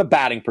like from the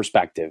batting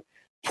perspective,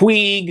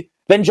 Puig.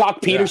 Then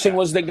Jock Peterson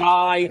was the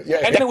guy.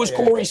 And then it was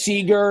Corey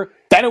Seager.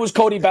 Then it was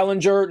Cody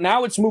Bellinger.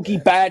 Now it's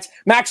Mookie Betts.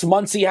 Max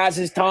Muncy has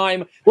his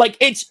time. Like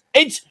it's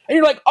and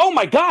you're like, oh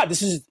my God,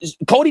 this is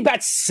Cody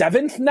Betts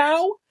 7th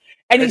now?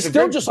 And he's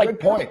still just like good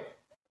point.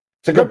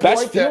 It's a good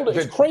best point. Fielder.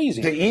 It's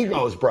crazy. The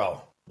egos,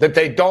 bro. That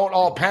they don't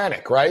all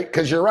panic, right?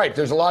 Because you're right.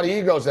 There's a lot of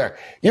egos there.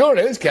 You know what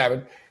it is,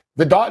 Kevin?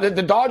 The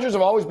Dodgers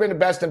have always been the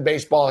best in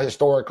baseball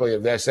historically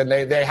of this, and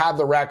they have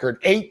the record.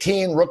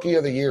 18 Rookie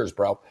of the Years,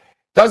 bro.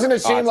 Doesn't it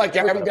seem like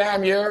every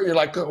damn year you're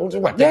like,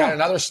 what, they got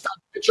another stud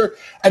pitcher?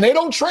 And they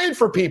don't trade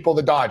for people,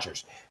 the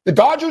Dodgers. The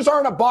Dodgers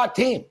aren't a bought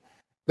team.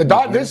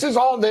 This is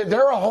all,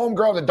 they're a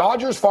homegrown. The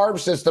Dodgers farm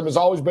system has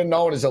always been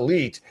known as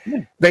elite.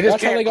 They just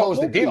can't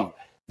close the deal.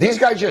 These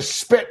guys just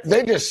spit.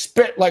 They just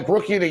spit like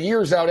Rookie of the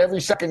Years out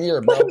every second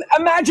year, bro.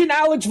 Imagine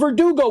Alex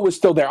Verdugo was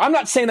still there. I'm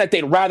not saying that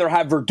they'd rather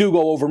have Verdugo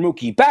over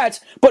Mookie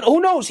Betts, but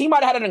who knows? He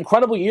might have had an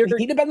incredible year.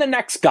 He'd have been the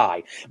next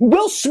guy.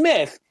 Will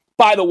Smith,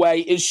 by the way,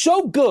 is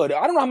so good.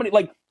 I don't know how many,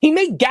 he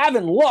made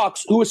Gavin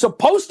Lux, who was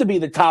supposed to be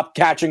the top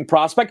catching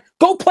prospect,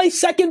 go play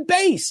second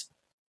base.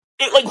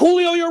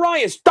 Julio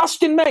Urias,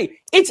 Dustin May.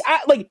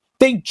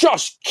 They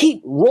just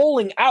keep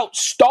rolling out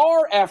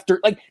star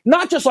after,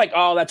 not just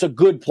that's a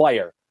good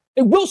player.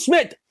 And Will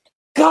Smith,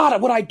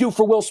 God, what I do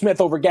for Will Smith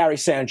over Gary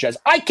Sanchez.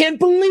 I can't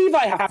believe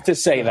I have to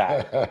say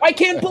that. I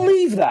can't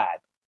believe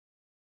that.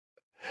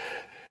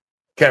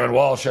 Kevin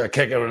Walsh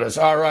kicking with us.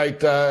 All right,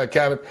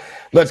 Kevin,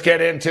 let's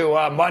get into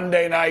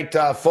Monday Night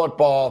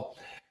Football.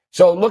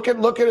 So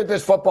looking at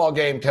this football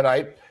game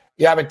tonight,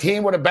 you have a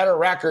team with a better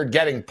record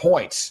getting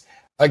points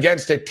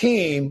against a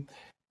team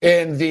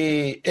in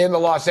the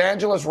Los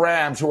Angeles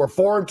Rams who are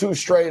 4-2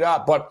 straight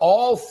up, but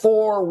all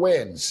 4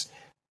 wins.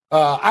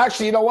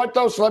 Actually, you know what,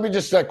 though? So let me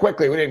just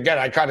quickly, we didn't get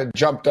it. I kind of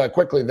jumped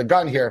quickly the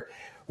gun here.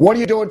 What are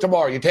you doing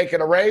tomorrow? You taking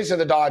a Rays or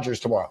the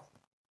Dodgers tomorrow?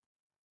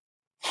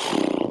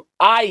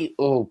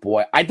 Oh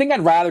boy, I think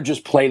I'd rather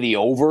just play the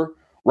over,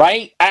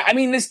 right? I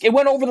mean, it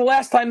went over the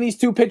last time these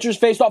two pitchers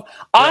faced off. Yeah.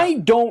 I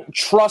don't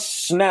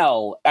trust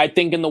Snell, I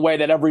think, in the way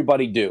that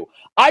everybody do.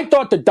 I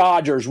thought the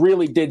Dodgers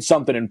really did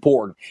something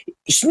important.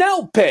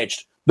 Snell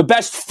pitched the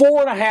best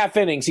 4.5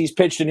 innings he's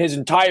pitched in his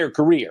entire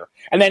career.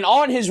 And then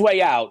on his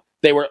way out,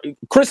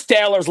 Chris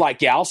Taylor's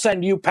like, yeah, I'll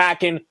send you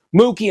packing.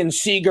 Mookie and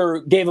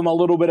Seager gave him a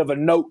little bit of a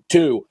note,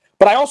 too.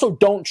 But I also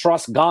don't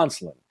trust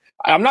Gonsolin.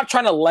 I'm not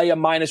trying to lay a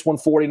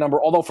 -140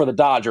 number, although for the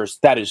Dodgers,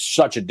 that is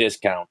such a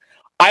discount.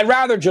 I'd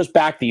rather just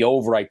back the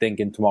over, I think,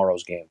 in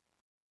tomorrow's game.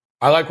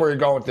 I like where you're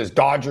going with this.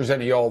 Dodgers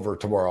and the over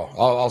tomorrow.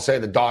 I'll say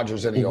the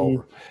Dodgers and the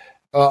over.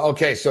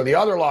 Okay, so the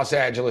other Los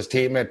Angeles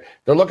team, and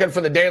they're looking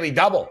for the daily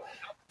double.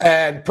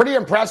 And pretty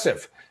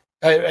impressive.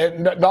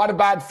 Not a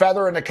bad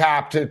feather in the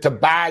cap to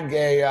bag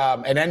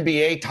an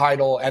NBA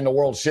title and the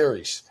World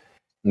Series.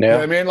 Yeah. You know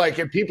what I mean?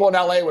 If people in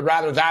LA would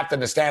rather that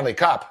than the Stanley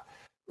Cup,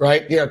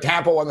 right?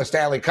 Tampa won the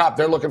Stanley Cup.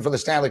 They're looking for the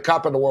Stanley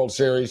Cup in the World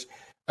Series.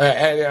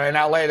 And in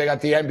LA, they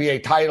got the NBA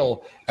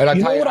title. And I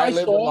tell you, I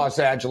live in Los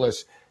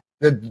Angeles.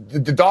 The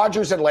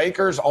Dodgers and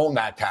Lakers own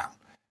that town.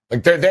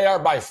 Like they are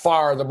by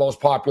far the most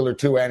popular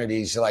two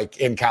entities like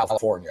in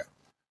California.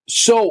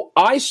 So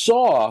I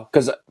saw,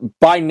 because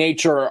by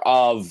nature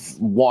of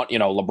LeBron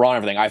and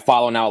everything, I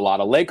follow now a lot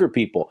of Laker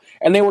people,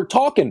 and they were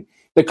talking.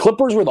 The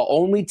Clippers were the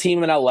only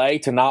team in LA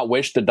to not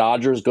wish the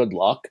Dodgers good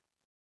luck.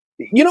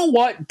 You know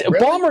what? Really?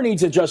 Ballmer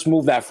needs to just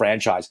move that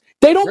franchise.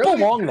 They don't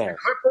belong there.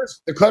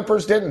 The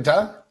Clippers didn't,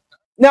 huh?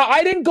 Now,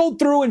 I didn't go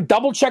through and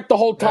double check the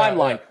whole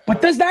timeline,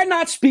 but does that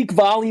not speak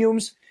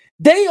volumes?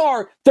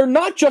 They're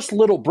not just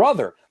little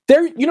brother.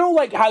 They're,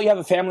 like how you have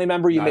a family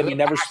member you maybe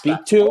never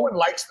speak to. No one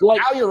likes them.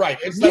 Now you're right.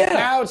 It's like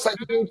now it's like,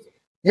 dude,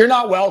 you're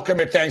not welcome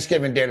at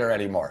Thanksgiving dinner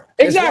anymore.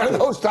 Exactly. It's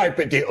one of those type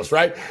of deals,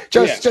 right?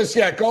 Just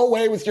go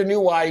away with your new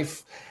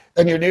wife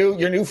and your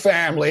new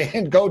family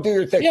and go do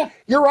your thing. Yeah.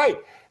 You're right.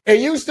 It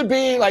used to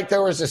be like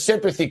there was a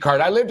sympathy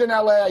card. I lived in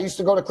LA. I used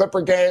to go to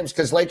Clipper games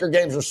because Laker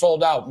games were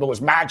sold out. There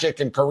was Magic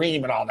and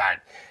Kareem and all that.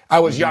 I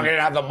was young. I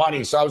didn't have the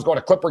money, so I was going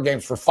to Clipper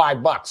games for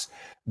 $5,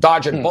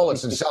 dodging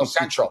bullets in South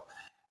Central.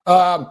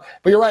 But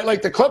you're right.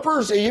 Like the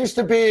Clippers, it used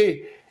to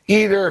be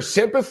either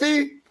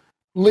sympathy,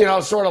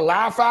 sort of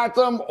laugh at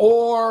them,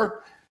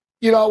 or,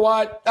 you know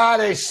what,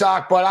 they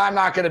suck, but I'm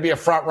not going to be a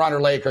front runner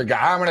Laker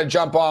guy. I'm going to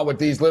jump on with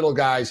these little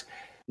guys.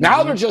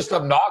 Now they're just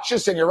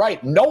obnoxious, and you're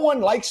right. No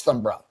one likes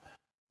them, bro.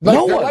 They're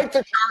like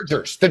the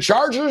Chargers. The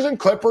Chargers and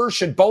Clippers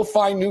should both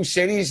find new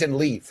cities and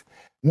leave.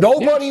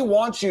 Nobody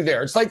wants you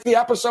there. It's like the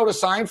episode of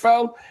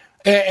Seinfeld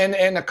in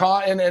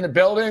the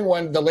building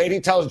when the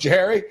lady tells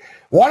Jerry,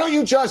 why don't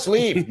you just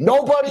leave?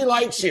 Nobody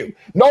likes you.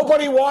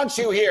 Nobody wants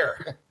you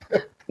here.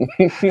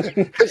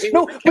 This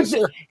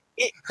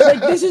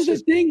is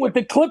the thing with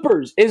the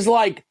Clippers is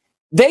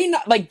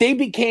they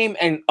became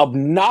an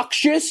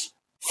obnoxious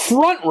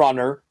front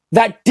runner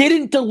that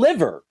didn't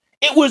deliver.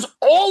 It was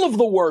all of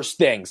the worst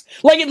things.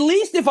 Like, at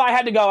least if I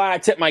had to go, I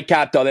tip my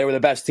cap, though, they were the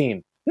best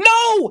team.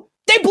 No!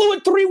 They blew a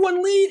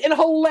 3-1 lead in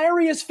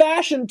hilarious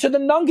fashion to the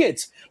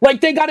Nuggets.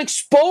 Like, they got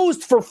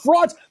exposed for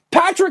frauds.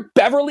 Patrick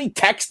Beverley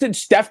texted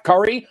Steph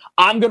Curry,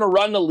 I'm going to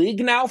run the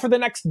league now for the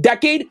next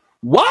decade.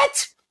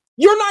 What?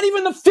 You're not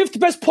even the fifth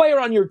best player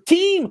on your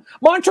team.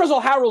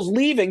 Montrezl Harrell's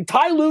leaving.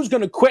 Ty Lue's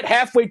going to quit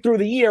halfway through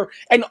the year.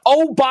 And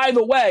oh, by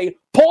the way,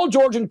 Paul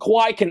George and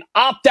Kawhi can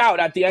opt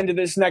out at the end of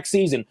this next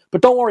season.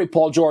 But don't worry,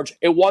 Paul George.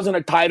 It wasn't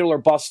a title or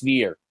bust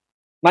year.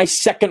 Nice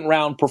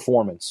second-round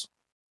performance.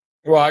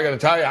 Well, I got to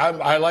tell you,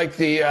 I like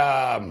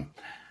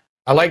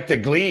the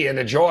glee and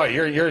the joy.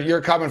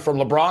 You're coming from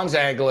LeBron's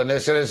angle in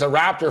this, and as a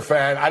Raptor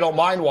fan, I don't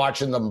mind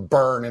watching them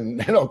burn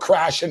and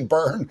crash and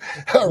burn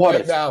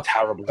right now.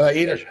 Terrible.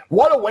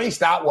 What a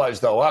waste that was,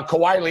 though.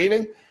 Kawhi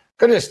leaving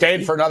could have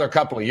stayed for another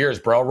couple of years,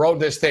 bro.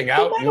 Rode this thing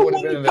out. You would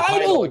have been in the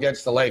title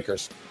against the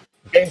Lakers.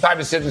 Game time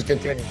decisions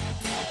continue.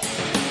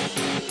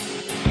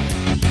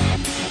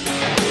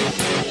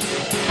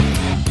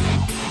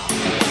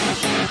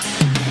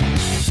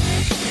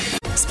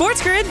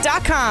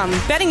 SportsGrid.com.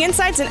 Betting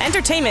insights and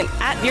entertainment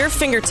at your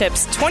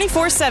fingertips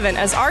 24/7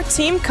 as our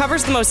team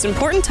covers the most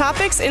important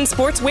topics in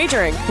sports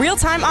wagering.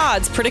 Real-time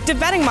odds, predictive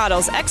betting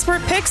models,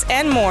 expert picks,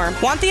 and more.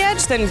 Want the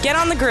edge? Then get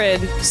on the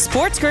grid.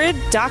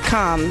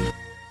 SportsGrid.com.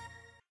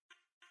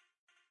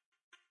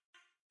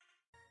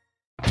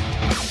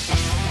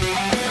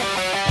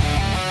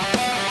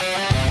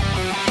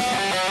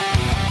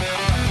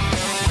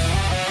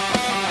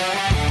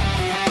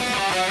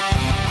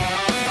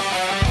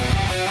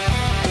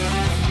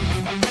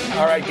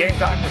 All right, Game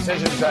Time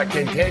Decisions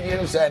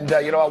continues, and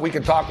we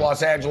can talk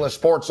Los Angeles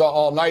sports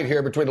all night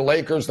here between the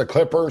Lakers, the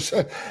Clippers,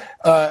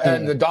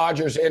 and the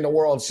Dodgers in the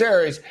World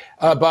Series.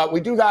 But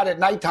we do that at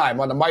nighttime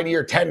on the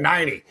mightier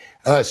 1090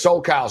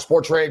 SoCal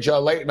Sports Rage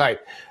late night.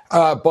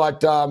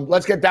 But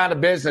let's get down to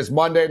business.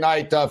 Monday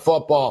night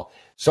football.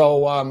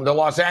 So the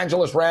Los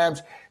Angeles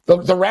Rams,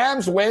 the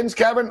Rams wins,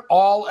 Kevin,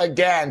 all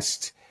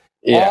against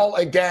the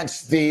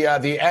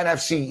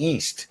NFC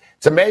East.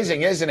 It's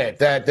amazing, isn't it,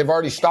 that they've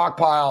already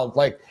stockpiled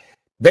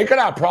they could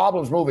have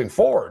problems moving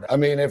forward. I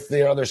mean, if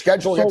their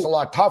schedule gets a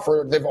lot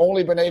tougher, they've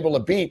only been able to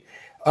beat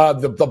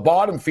the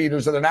bottom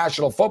feeders of the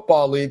National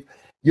Football League.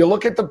 You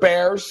look at the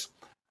Bears,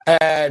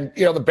 and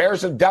the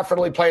Bears have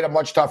definitely played a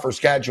much tougher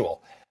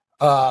schedule.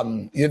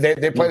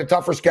 They played a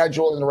tougher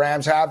schedule than the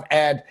Rams have.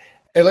 And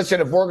hey, listen,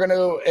 if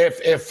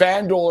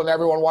FanDuel and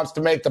everyone wants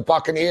to make the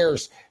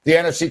Buccaneers the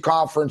NFC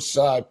Conference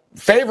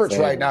favorites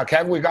right now,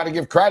 Kevin, we've got to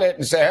give credit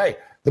and say, hey,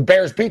 the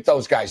Bears beat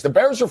those guys. The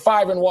Bears are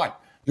 5-1.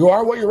 You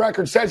are what your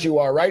record says you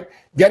are, right?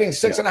 Getting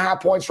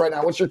 6.5 points right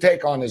now. What's your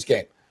take on this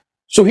game?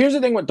 So here's the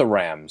thing with the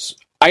Rams.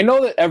 I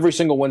know that every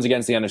single win's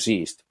against the NFC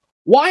East.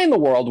 Why in the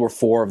world were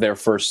 4 of their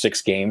first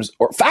 6 games,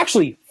 or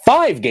actually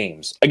 5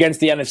 games against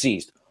the NFC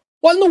East?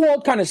 What in the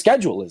world kind of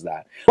schedule is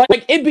that?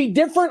 Like it'd be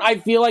different, I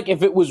feel like,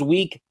 if it was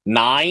week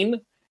 9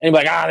 and you'd be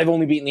like, they've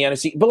only beaten the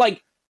NFC. But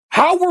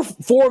how were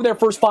 4 of their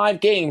first 5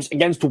 games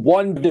against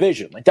one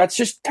division? That's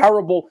just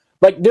terrible.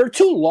 Their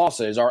 2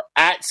 losses are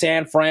at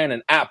San Fran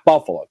and at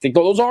Buffalo. I think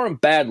those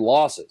aren't bad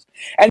losses.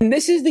 And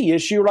this is the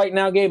issue right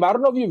now, Gabe. I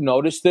don't know if you've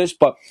noticed this,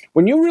 but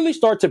when you really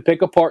start to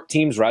pick apart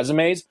teams'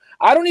 resumes,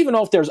 I don't even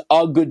know if there's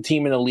a good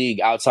team in the league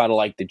outside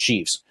of the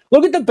Chiefs.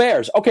 Look at the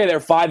Bears. Okay, they're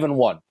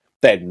 5-1.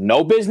 They had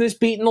no business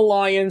beating the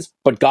Lions,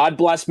 but God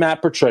bless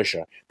Matt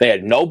Patricia. They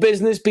had no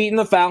business beating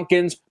the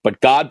Falcons,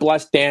 but God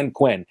bless Dan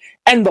Quinn.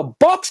 And the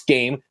Bucs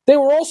game, they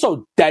were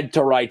also dead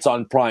to rights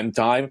on prime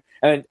time.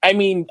 And I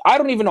mean, I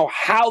don't even know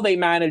how they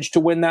managed to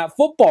win that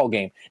football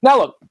game. Now,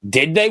 look,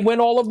 did they win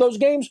all of those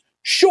games?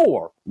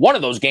 Sure. One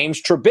of those games,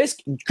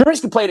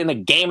 Trubisky played in a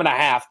game and a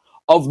half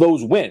of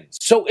those wins.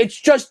 So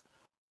this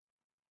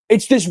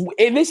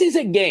is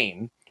a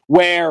game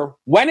where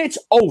when it's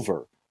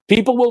over,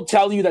 people will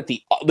tell you that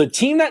the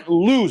team that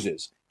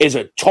loses is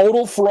a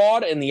total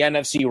fraud in the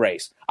NFC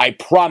race. I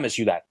promise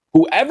you that.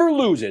 Whoever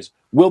loses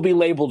will be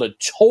labeled a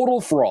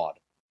total fraud.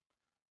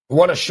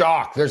 What a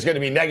shock. There's going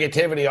to be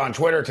negativity on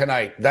Twitter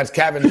tonight. That's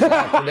Kevin's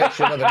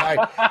prediction of the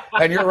night.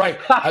 And you're right.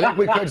 I think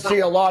we could see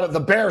a lot of the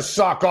Bears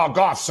suck. Oh,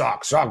 Goff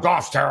sucks. Oh,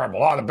 Goff's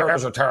terrible. Oh, the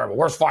Bears are terrible.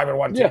 Worst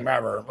 5-1 team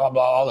ever. Blah,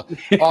 blah,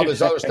 all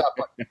this other stuff.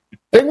 But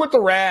thing with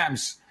the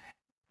Rams,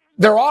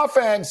 their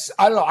offense,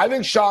 I don't know. I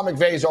think Sean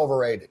McVay's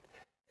overrated.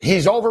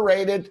 He's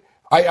overrated.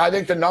 I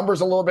think the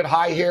number's a little bit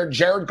high here.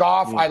 Jared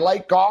Goff, I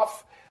like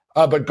Goff,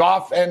 but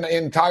Goff and the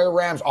entire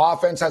Rams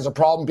offense has a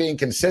problem being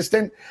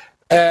consistent.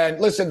 And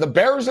listen, the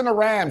Bears and the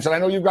Rams, and I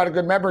know you've got a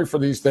good memory for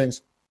these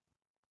things,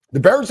 the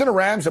Bears and the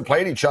Rams have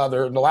played each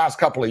other in the last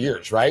couple of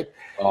years, right?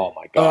 Oh,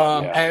 my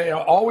God. And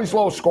always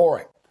low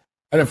scoring.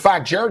 And in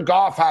fact, Jared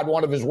Goff had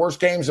one of his worst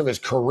games of his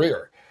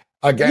career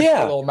against the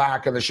Little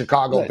Mac of the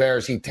Chicago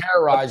Bears. He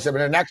terrorized him.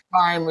 And the next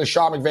time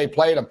Sean McVay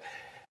played him,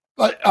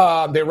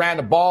 they ran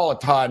the ball a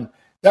ton.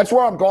 That's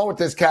where I'm going with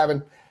this,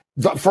 Kevin.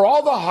 For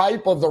all the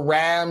hype of the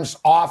Rams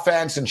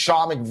offense and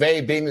Sean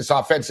McVay being this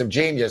offensive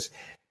genius,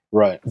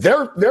 right?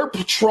 They're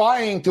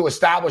trying to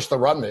establish the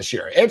run this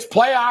year. It's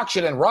play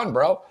action and run,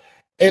 bro.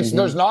 There's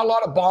not a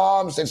lot of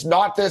bombs. It's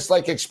not this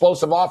like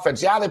explosive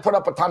offense. Yeah, they put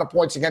up a ton of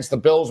points against the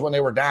Bills when they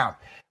were down.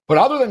 But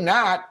other than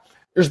that,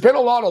 there's been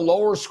a lot of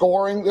lower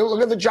scoring.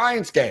 Look at the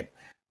Giants game.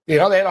 They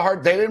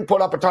didn't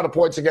put up a ton of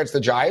points against the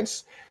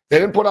Giants. They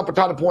didn't put up a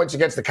ton of points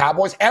against the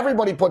Cowboys.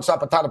 Everybody puts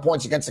up a ton of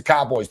points against the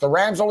Cowboys. The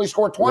Rams only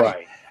scored 20.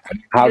 Right.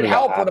 How did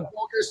help with a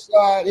bogus,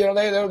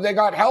 they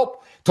got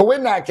help to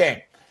win that game.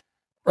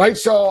 Right?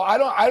 So I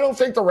don't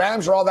think the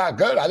Rams are all that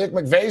good. I think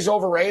McVay's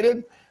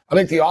overrated. I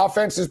think the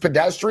offense is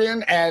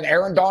pedestrian and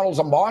Aaron Donald's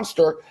a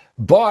monster.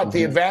 But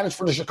the advantage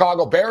for the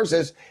Chicago Bears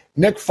is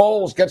Nick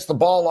Foles gets the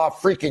ball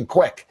off freaking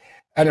quick.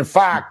 And in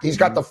fact, he's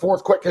got the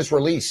fourth quickest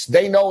release.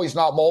 They know he's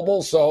not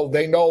mobile, so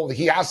they know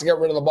he has to get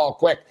rid of the ball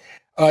quick.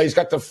 He's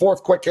got the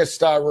fourth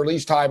quickest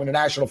release time in the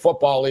National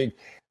Football League.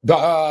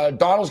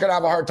 Donald's going to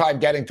have a hard time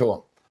getting to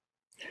him.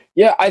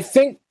 Yeah, I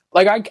think,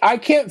 I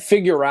can't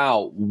figure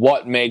out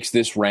what makes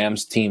this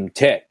Rams team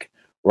tick,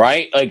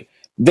 right? Like,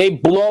 they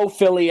blow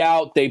Philly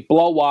out. They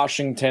blow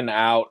Washington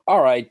out.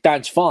 All right,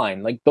 that's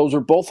fine. Like, those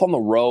are both on the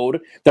road.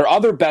 Their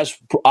other best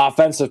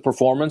offensive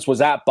performance was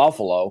at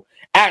Buffalo.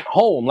 At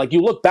home, like, you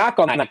look back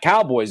on that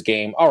Cowboys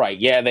game, all right,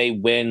 yeah, they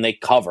win, they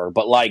cover,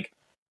 but, like,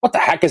 what the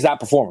heck is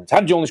that performance? How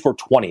did you only score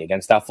 20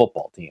 against that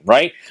football team,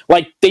 right?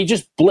 Like, they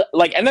just,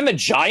 and then the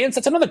Giants,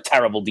 that's another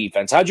terrible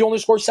defense. How'd you only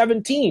score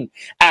 17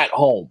 at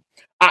home?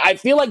 I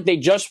feel like they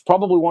just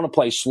probably want to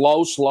play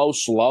slow.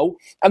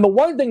 And the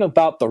one thing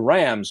about the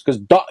Rams,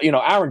 because,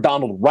 Aaron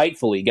Donald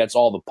rightfully gets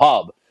all the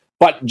pub,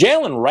 but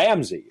Jalen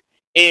Ramsey,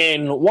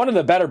 in one of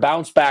the better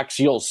bounce backs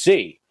you'll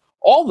see,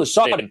 all of a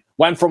sudden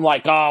went from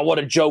what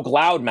a joke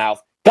loudmouth,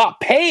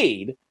 got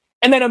paid,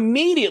 and then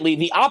immediately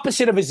the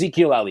opposite of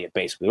Ezekiel Elliott,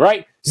 basically,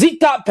 right?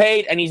 Zeke got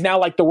paid, and he's now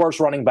like the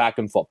worst running back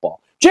in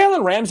football.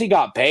 Jalen Ramsey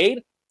got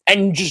paid,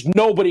 and just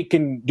nobody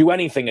can do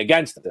anything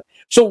against it.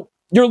 So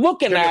you're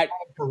looking at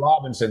for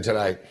Robinson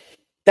tonight.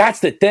 That's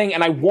the thing,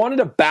 and I wanted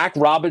to back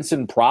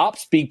Robinson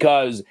props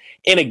because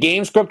in a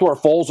game script where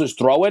Foles is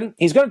throwing,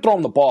 he's going to throw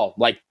him the ball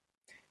like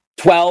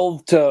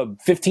 12 to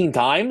 15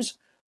 times,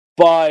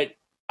 but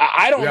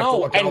I don't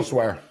know. And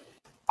elsewhere.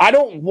 I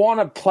don't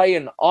want to play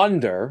an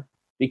under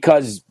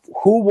because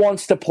who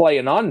wants to play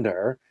an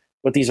under?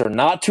 But these are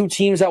not two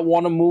teams that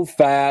want to move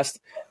fast.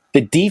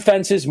 The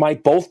defenses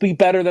might both be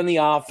better than the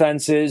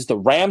offenses. The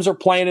Rams are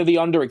playing to the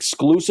under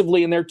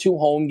exclusively in their two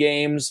home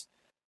games.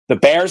 The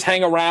Bears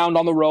hang around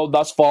on the road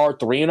thus far,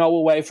 3-0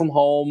 away from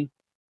home.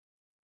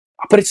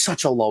 But it's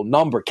such a low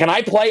number. Can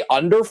I play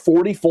under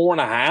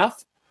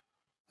 44.5?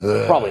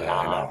 Probably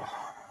not.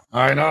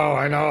 I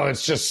know.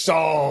 It's just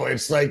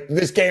it's like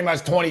this game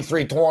has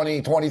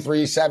 23-20,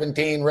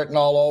 23-17 written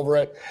all over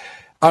it.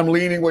 I'm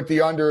leaning with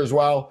the under as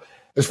well.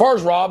 As far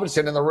as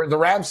Robinson, and the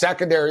Rams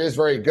secondary is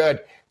very good.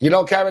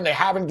 Kevin, they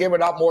haven't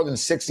given up more than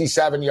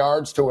 67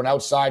 yards to an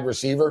outside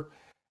receiver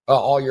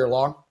all year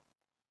long.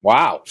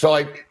 Wow. So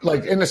like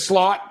in the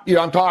slot,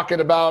 I'm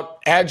talking about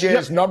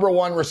edges, number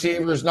one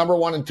receivers, number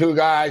 1 and 2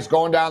 guys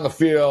going down the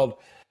field.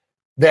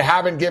 They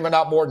haven't given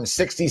up more than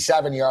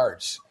 67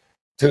 yards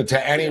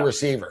to any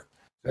receiver.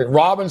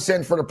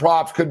 Robinson for the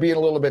props could be a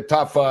little bit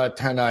tough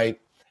tonight.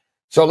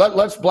 So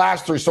let's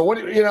blast through. So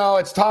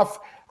it's tough.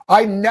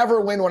 I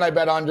never win when I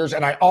bet unders,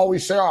 and I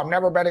always say, I'm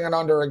never betting an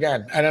under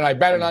again. And then I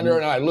bet an under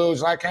and I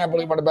lose, and I can't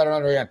believe I'm going to bet an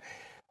under again.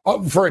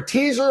 For a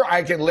teaser,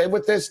 I can live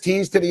with this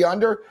tease to the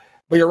under.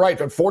 But you're right,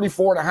 at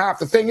 44.5.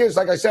 The thing is,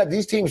 like I said,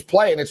 these teams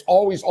play, and it's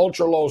always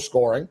ultra low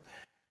scoring.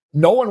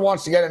 No one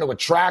wants to get into a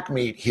track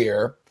meet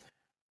here.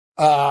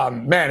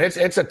 Man,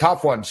 it's a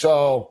tough one.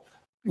 So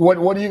what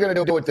are you going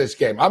to do with this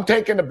game? I'm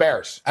taking the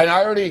Bears. And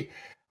I already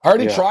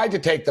tried to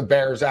take the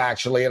Bears,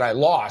 actually, and I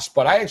lost.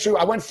 But I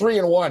went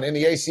 3-1 in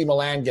the AC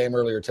Milan game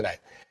earlier today.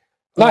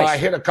 Nice. I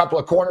hit a couple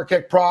of corner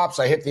kick props.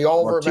 I hit the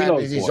over. Man,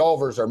 these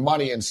overs are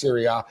money in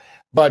Serie A.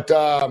 But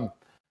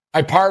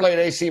I parlayed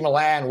AC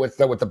Milan with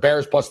the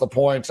Bears plus the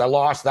points. I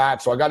lost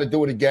that, so I got to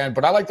do it again.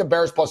 But I like the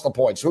Bears plus the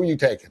points. Who are you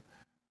taking?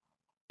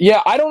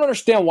 Yeah, I don't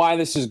understand why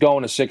this is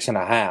going to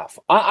 6.5.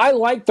 I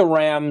like the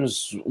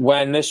Rams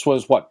when this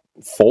was,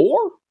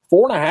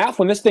 4.5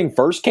 when this thing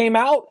first came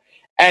out?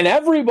 And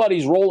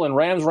everybody's rolling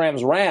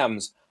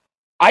Rams.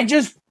 I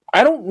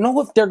don't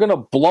know if they're going to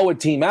blow a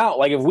team out.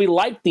 Like, if we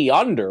like the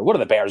under, what are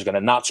the Bears going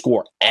to not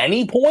score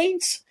any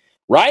points?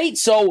 Right?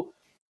 So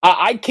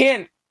I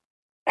can't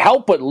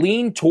help but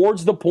lean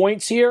towards the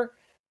points here.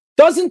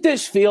 Doesn't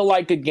this feel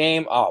like a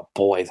game? Oh,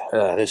 boy,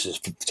 this is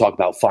talk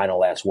about final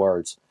last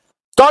words.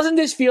 Doesn't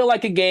this feel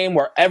like a game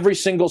where every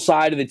single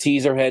side of the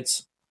teaser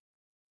hits?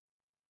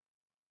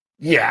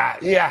 Yeah,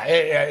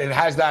 it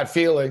has that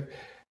feeling.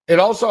 It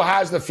also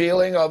has the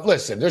feeling of,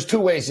 listen, there's two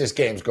ways this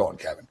game's going,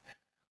 Kevin.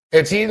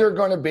 It's either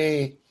going to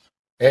be,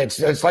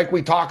 it's like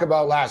we talked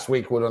about last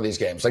week with one of these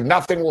games. Like,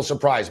 nothing will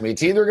surprise me.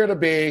 It's either going to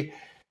be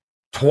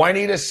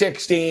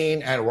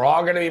 20-16, and we're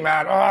all going to be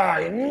mad. Oh,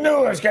 I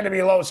knew it was going to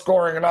be low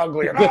scoring and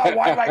ugly. And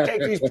why did I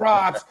take these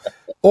props?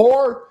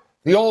 Or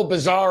the old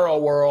Bizarro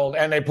world,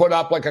 and they put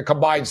up like a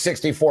combined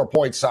 64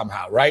 points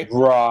somehow, right?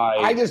 Right.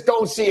 I just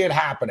don't see it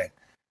happening.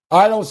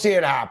 I don't see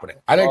it happening.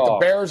 I think the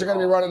Bears are going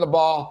to be running the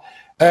ball.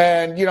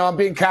 And, I'm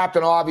being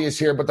Captain Obvious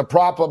here, but the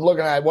prop I'm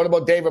looking at, what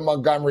about David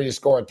Montgomery to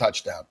score a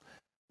touchdown?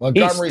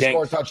 Montgomery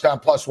scored a touchdown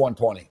plus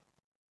 120.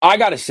 I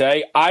got to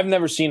say, I've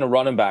never seen a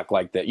running back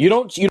like that. You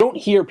don't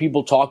hear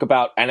people talk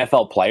about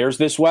NFL players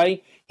this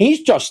way.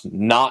 He's just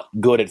not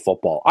good at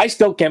football. I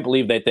still can't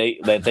believe that they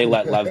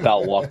let Lev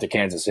Bell walk to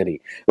Kansas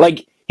City.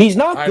 Like, he's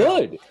not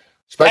good.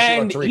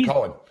 Especially with Tariq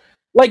Cohen.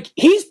 Like,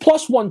 he's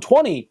plus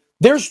 120.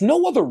 There's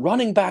no other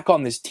running back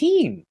on this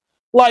team.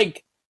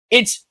 Like,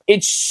 it's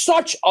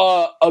such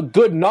a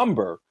good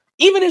number.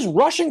 Even his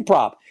rushing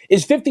prop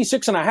is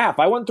 56.5.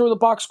 I went through the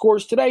box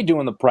scores today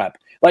doing the prep.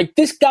 Like,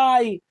 this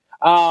guy,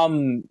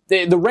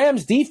 the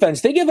Rams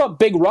defense, they give up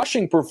big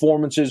rushing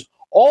performances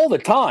all the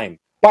time.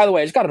 By the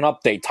way, I just got an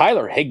update.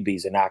 Tyler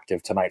Higbee's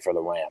inactive tonight for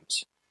the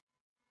Rams.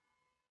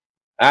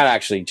 That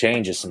actually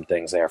changes some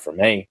things there for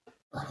me.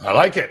 I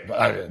like it.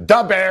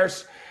 The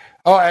Bears.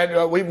 Oh,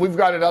 and we've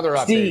got another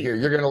update here.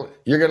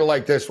 You're gonna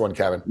like this one,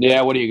 Kevin.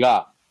 Yeah, what do you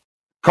got?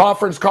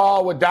 Conference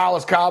call with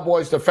Dallas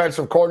Cowboys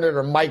defensive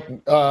coordinator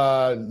Mike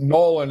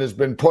Nolan has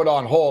been put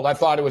on hold. I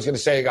thought it was going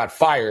to say he got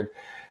fired.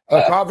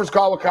 Conference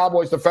call with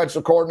Cowboys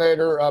defensive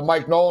coordinator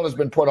Mike Nolan has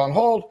been put on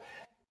hold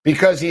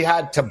because he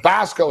had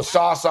Tabasco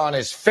sauce on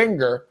his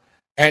finger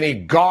and he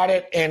got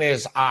it in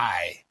his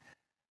eye.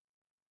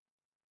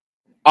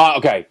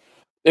 Okay.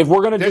 If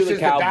we're going to do the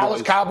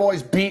Dallas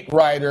Cowboys beat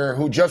writer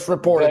who just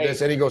reported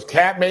this, and he goes,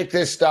 can't make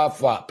this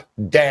stuff up.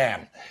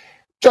 Damn.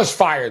 Just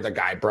fire the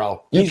guy,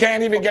 bro. You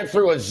can't even get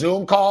through a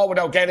Zoom call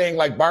without getting,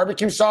 like,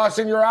 barbecue sauce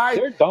in your eye.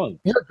 You're done.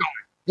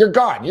 You're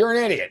gone. You're an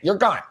idiot. You're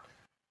gone.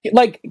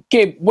 Like,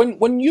 Gabe,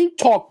 when you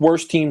talk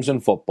worst teams in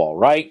football,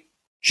 right?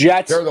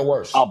 Jets. They're the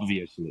worst.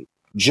 Obviously.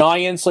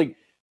 Giants. Like,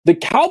 the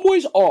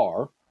Cowboys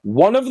are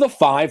one of the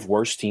 5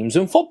 worst teams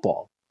in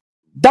football.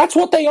 That's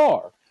what they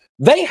are.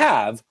 They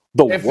have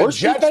the worst defense. If the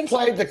Jets defense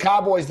played the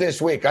Cowboys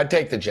this week, I'd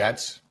take the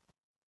Jets.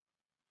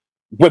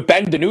 With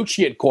Ben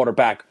DiNucci at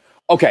quarterback.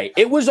 Okay,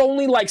 it was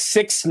only like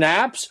 6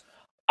 snaps.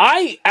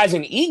 I, as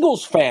an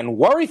Eagles fan,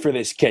 worry for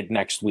this kid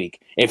next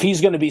week if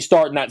he's going to be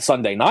starting that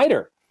Sunday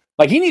nighter.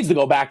 Like, he needs to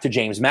go back to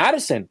James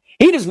Madison.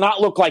 He does not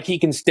look like he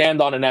can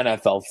stand on an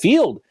NFL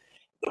field.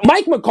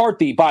 Mike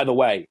McCarthy, by the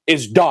way,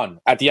 is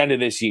done at the end of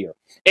this year.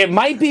 It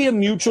might be a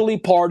mutually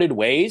parted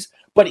ways,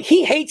 but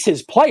he hates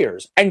his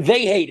players, and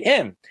they hate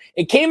him.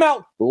 It came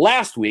out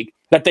last week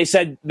that they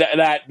said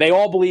that they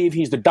all believe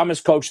he's the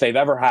dumbest coach they've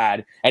ever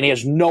had, and he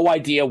has no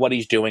idea what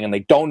he's doing, and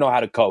they don't know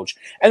how to coach.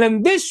 And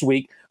then this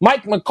week,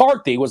 Mike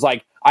McCarthy was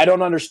like, I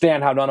don't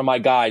understand how none of my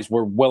guys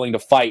were willing to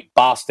fight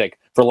Bostic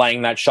for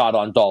laying that shot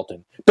on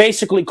Dalton.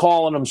 Basically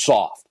calling him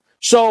soft.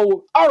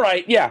 So, all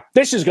right, yeah,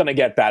 this is going to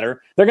get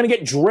better. They're going to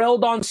get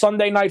drilled on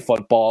Sunday Night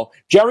Football.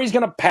 Jerry's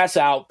going to pass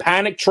out,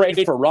 panic trade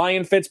for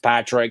Ryan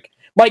Fitzpatrick.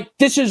 Like,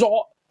 this is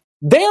all,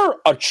 they're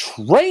a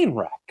train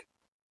wreck.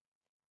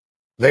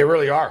 They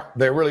really are.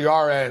 They really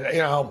are. And,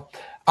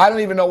 I don't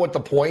even know what the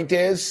point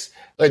is.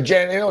 Like,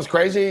 Jen, it's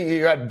crazy.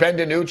 You got Ben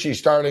DiNucci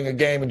starting a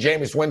game, and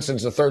Jameis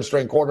Winston's the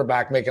third-string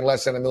quarterback making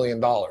less than $1 million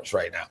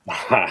right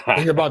now.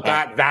 Think about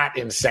that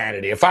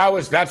insanity.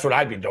 That's what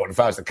I'd be doing if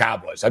I was the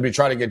Cowboys. I'd be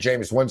trying to get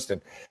Jameis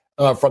Winston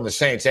from the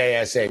Saints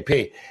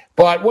ASAP.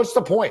 But what's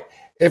the point?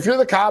 If you're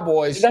the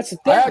Cowboys, I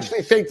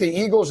actually think the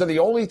Eagles are the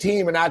only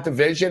team in that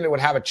division that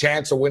would have a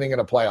chance of winning in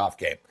a playoff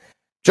game.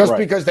 Just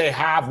because they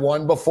have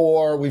won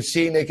before. We've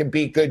seen they can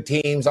beat good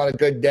teams on a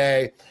good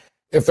day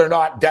if they're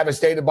not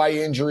devastated by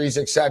injuries,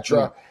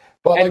 etc.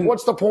 But like,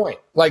 what's the point?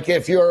 Like,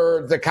 if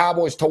you're the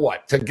Cowboys, to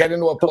what? To get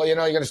into a play, you're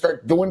going to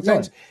start doing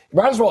things.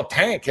 You might as well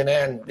tank and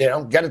then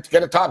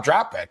get a top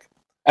draft pick.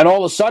 And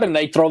all of a sudden,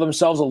 they throw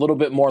themselves a little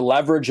bit more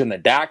leverage in the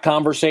Dak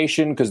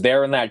conversation because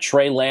they're in that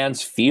Trey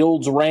Lance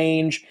Fields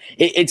range.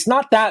 It's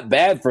not that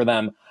bad for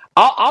them.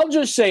 I'll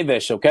just say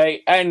this,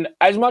 okay? And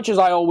as much as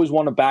I always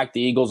want to back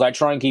the Eagles, I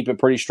try and keep it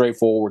pretty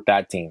straightforward with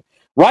that team.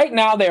 Right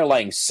now, they're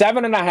laying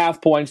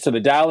 7.5 points to the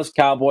Dallas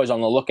Cowboys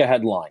on the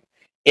look-ahead line.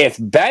 If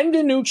Ben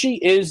DiNucci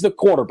is the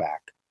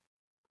quarterback,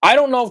 I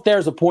don't know if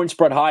there's a point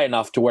spread high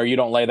enough to where you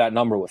don't lay that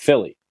number with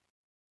Philly.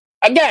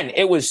 Again,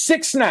 it was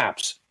 6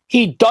 snaps.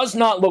 He does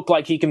not look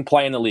like he can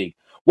play in the league.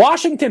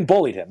 Washington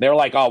bullied him. They were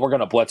like, oh, we're going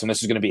to blitz him.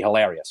 This is going to be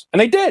hilarious. And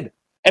they did.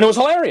 And it was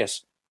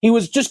hilarious. He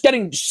was just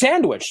getting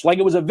sandwiched like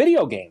it was a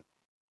video game.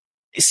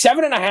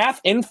 7.5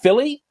 in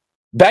Philly?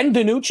 Ben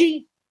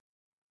DiNucci?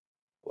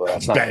 Well,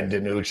 that's not Ben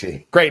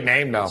DiNucci. Great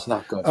name, though. That's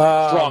not good.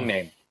 Strong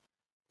name.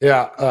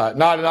 Yeah,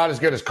 not as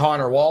good as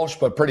Connor Walsh,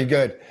 but pretty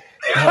good.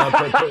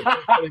 Pretty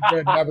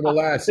good,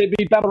 nevertheless. They'd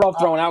be better off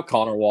throwing out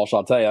Connor Walsh,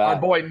 I'll tell you that. Our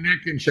boy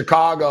Nick in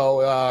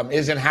Chicago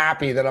isn't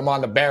happy that I'm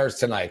on the Bears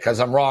tonight because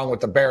I'm wrong with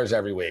the Bears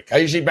every week. I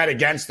usually bet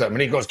against them,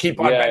 and he goes, keep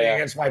on betting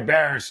against my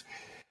Bears.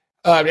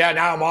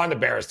 Now I'm on the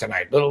Bears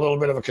tonight. Little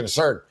bit of a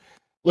concern.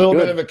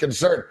 Bit of a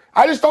concern.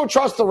 I just don't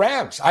trust the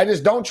Rams. I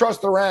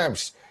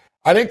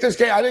think this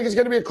game, it's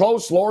going to be a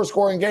close, lower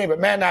scoring game, but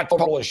man, that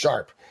total is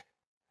sharp.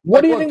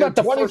 What do you think about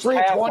the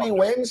 23-20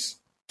 wins?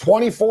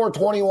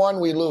 24-21,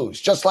 we lose.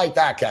 Just like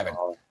that, Kevin.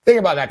 Think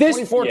about that.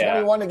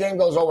 24-21, the game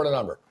goes over the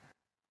number.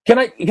 Can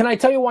I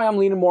tell you why I'm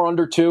leaning more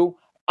under too?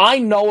 I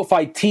know if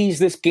I tease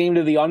this game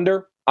to the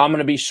under, I'm going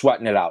to be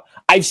sweating it out.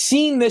 I've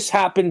seen this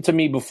happen to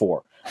me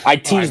before. I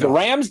tease the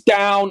Rams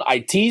down, I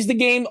tease the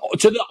game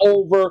to the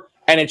over,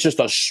 and it's just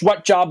a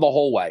sweat job the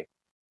whole way.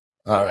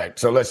 All right,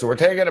 so listen, we're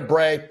taking a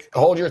break.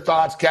 Hold your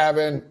thoughts,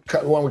 Kevin.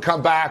 When we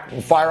come back,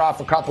 we'll fire off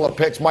a couple of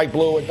picks. Mike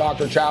Blue and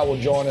Dr. Chow will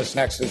join us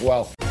next as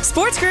well.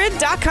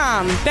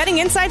 SportsGrid.com. Betting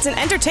insights and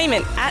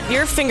entertainment at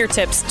your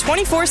fingertips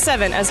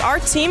 24/7 as our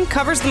team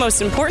covers the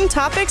most important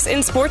topics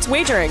in sports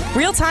wagering.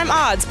 Real-time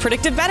odds,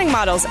 predictive betting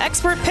models,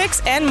 expert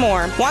picks, and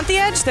more. Want the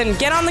edge? Then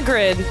get on the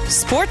grid.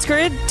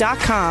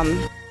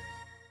 SportsGrid.com.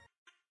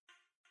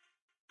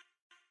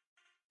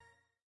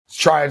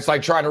 It's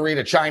like trying to read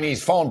a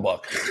Chinese phone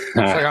book. It's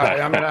like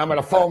I'm in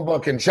a phone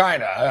book in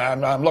China.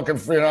 I'm looking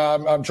for,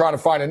 I'm trying to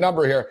find a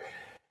number here.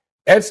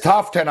 It's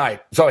tough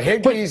tonight. So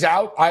Higbee's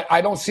out. I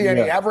don't see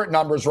any Everett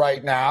numbers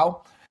right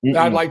now.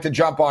 I'd like to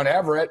jump on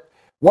Everett.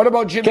 What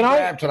about Jimmy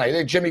Graham tonight? You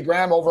think Jimmy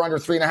Graham over under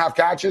 3.5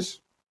 catches?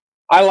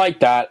 I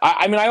like that.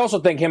 I also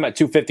think him at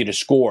 250 to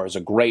score is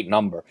a great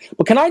number.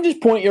 But can I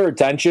just point your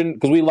attention,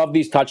 because we love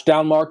these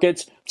touchdown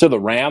markets, to the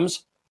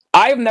Rams?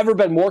 I have never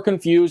been more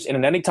confused in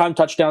an anytime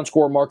touchdown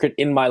score market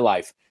in my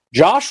life.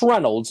 Josh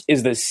Reynolds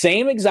is the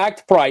same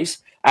exact price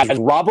as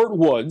Robert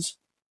Woods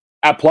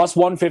at plus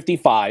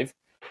 155.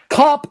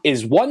 Kupp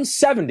is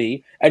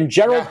 170, and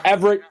Gerald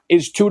Everett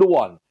is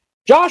 2-1.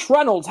 Josh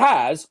Reynolds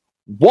has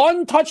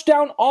 1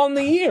 touchdown on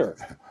the year.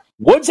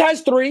 Woods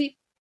has 3.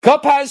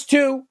 Kupp has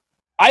 2.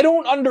 I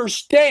don't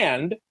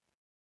understand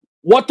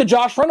what the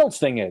Josh Reynolds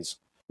thing is.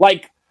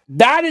 Like,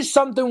 that is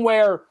something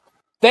where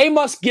they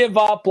must give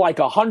up like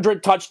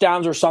 100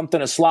 touchdowns or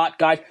something, a slot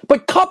guy.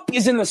 But Kupp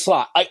is in the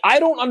slot. I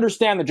don't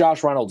understand the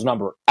Josh Reynolds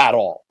number at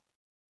all.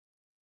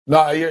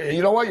 No,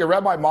 you know what? You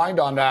read my mind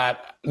on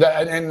that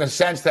in the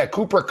sense that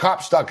Cooper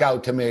Kupp stuck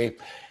out to me.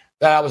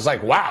 That I was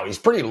like, wow, he's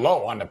pretty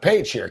low on the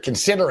page here,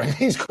 considering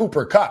he's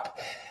Cooper Kupp.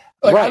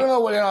 Like, I don't know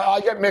what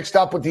I get mixed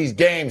up with these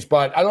games,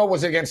 but I don't know,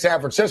 was it against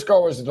San Francisco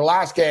or was it the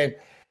last game?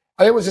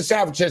 I think it was the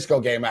San Francisco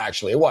game,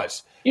 actually. It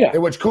was. Yeah. It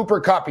was Cooper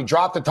Kupp. He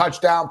dropped a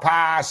touchdown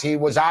pass. He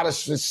was out of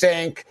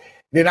sync.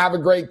 Didn't have a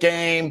great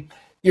game.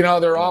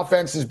 Their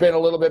offense has been a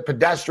little bit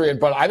pedestrian,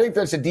 but I think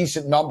that's a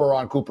decent number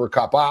on Cooper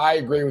Kupp. I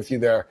agree with you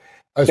there.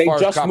 They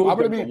just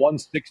moved him to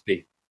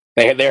 160.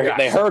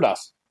 They heard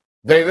us.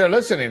 They're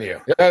listening to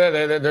you.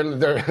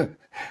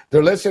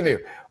 They're listening to you.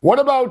 What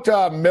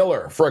about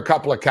Miller for a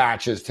couple of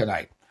catches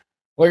tonight?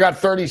 We got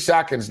 30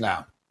 seconds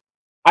now.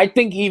 I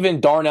think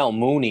even Darnell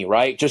Mooney,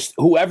 right? Just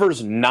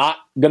whoever's not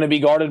going to be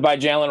guarded by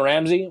Jalen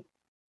Ramsey.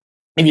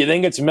 If you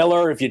think it's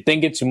Miller, if you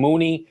think it's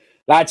Mooney,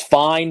 that's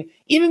fine.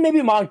 Even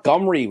maybe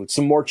Montgomery with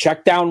some more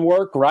check down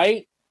work,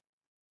 right?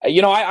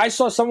 I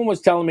saw someone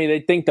was telling me they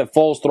think that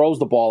Foles throws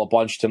the ball a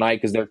bunch tonight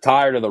because they're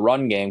tired of the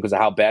run game because of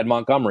how bad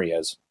Montgomery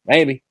is.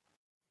 Maybe.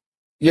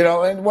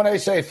 And when they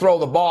say throw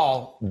the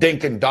ball,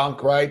 dink and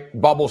dunk,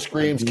 right? Bubble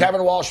screams.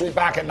 Kevin Walsh will be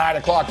back at 9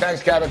 o'clock.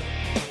 Thanks, Kevin.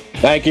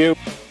 Thank you.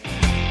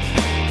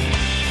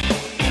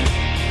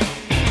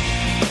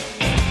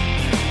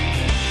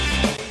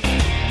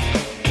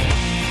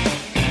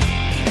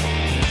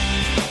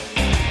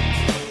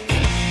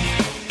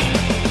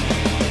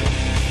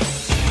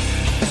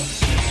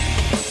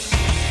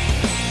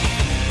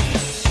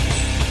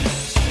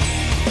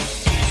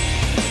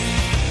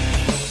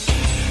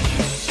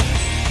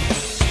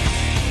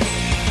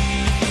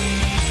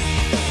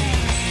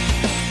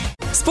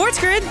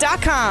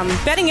 SportsGrid.com.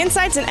 Betting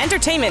insights and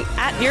entertainment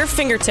at your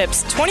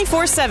fingertips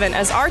 24/7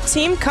 as our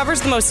team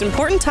covers the most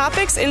important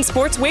topics in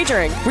sports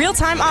wagering.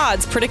 Real-time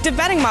odds, predictive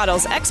betting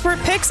models,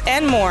 expert picks,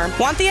 and more.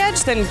 Want the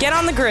edge? Then get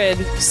on the grid.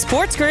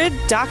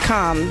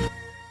 SportsGrid.com.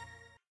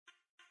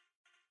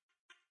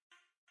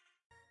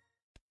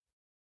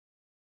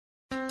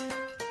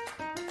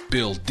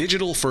 Build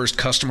digital-first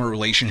customer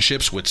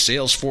relationships with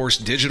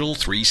Salesforce Digital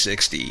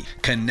 360.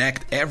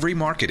 Connect every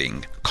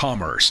marketing,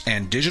 commerce,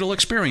 and digital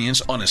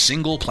experience on a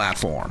single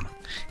platform.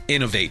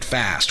 Innovate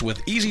fast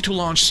with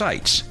easy-to-launch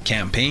sites,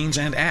 campaigns,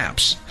 and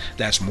apps.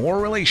 That's more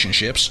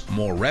relationships,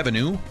 more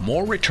revenue,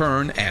 more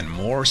return, and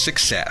more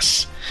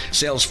success.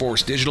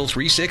 Salesforce Digital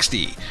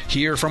 360.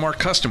 Hear from our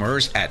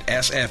customers at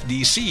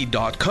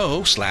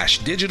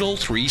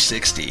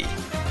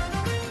sfdc.co/digital360.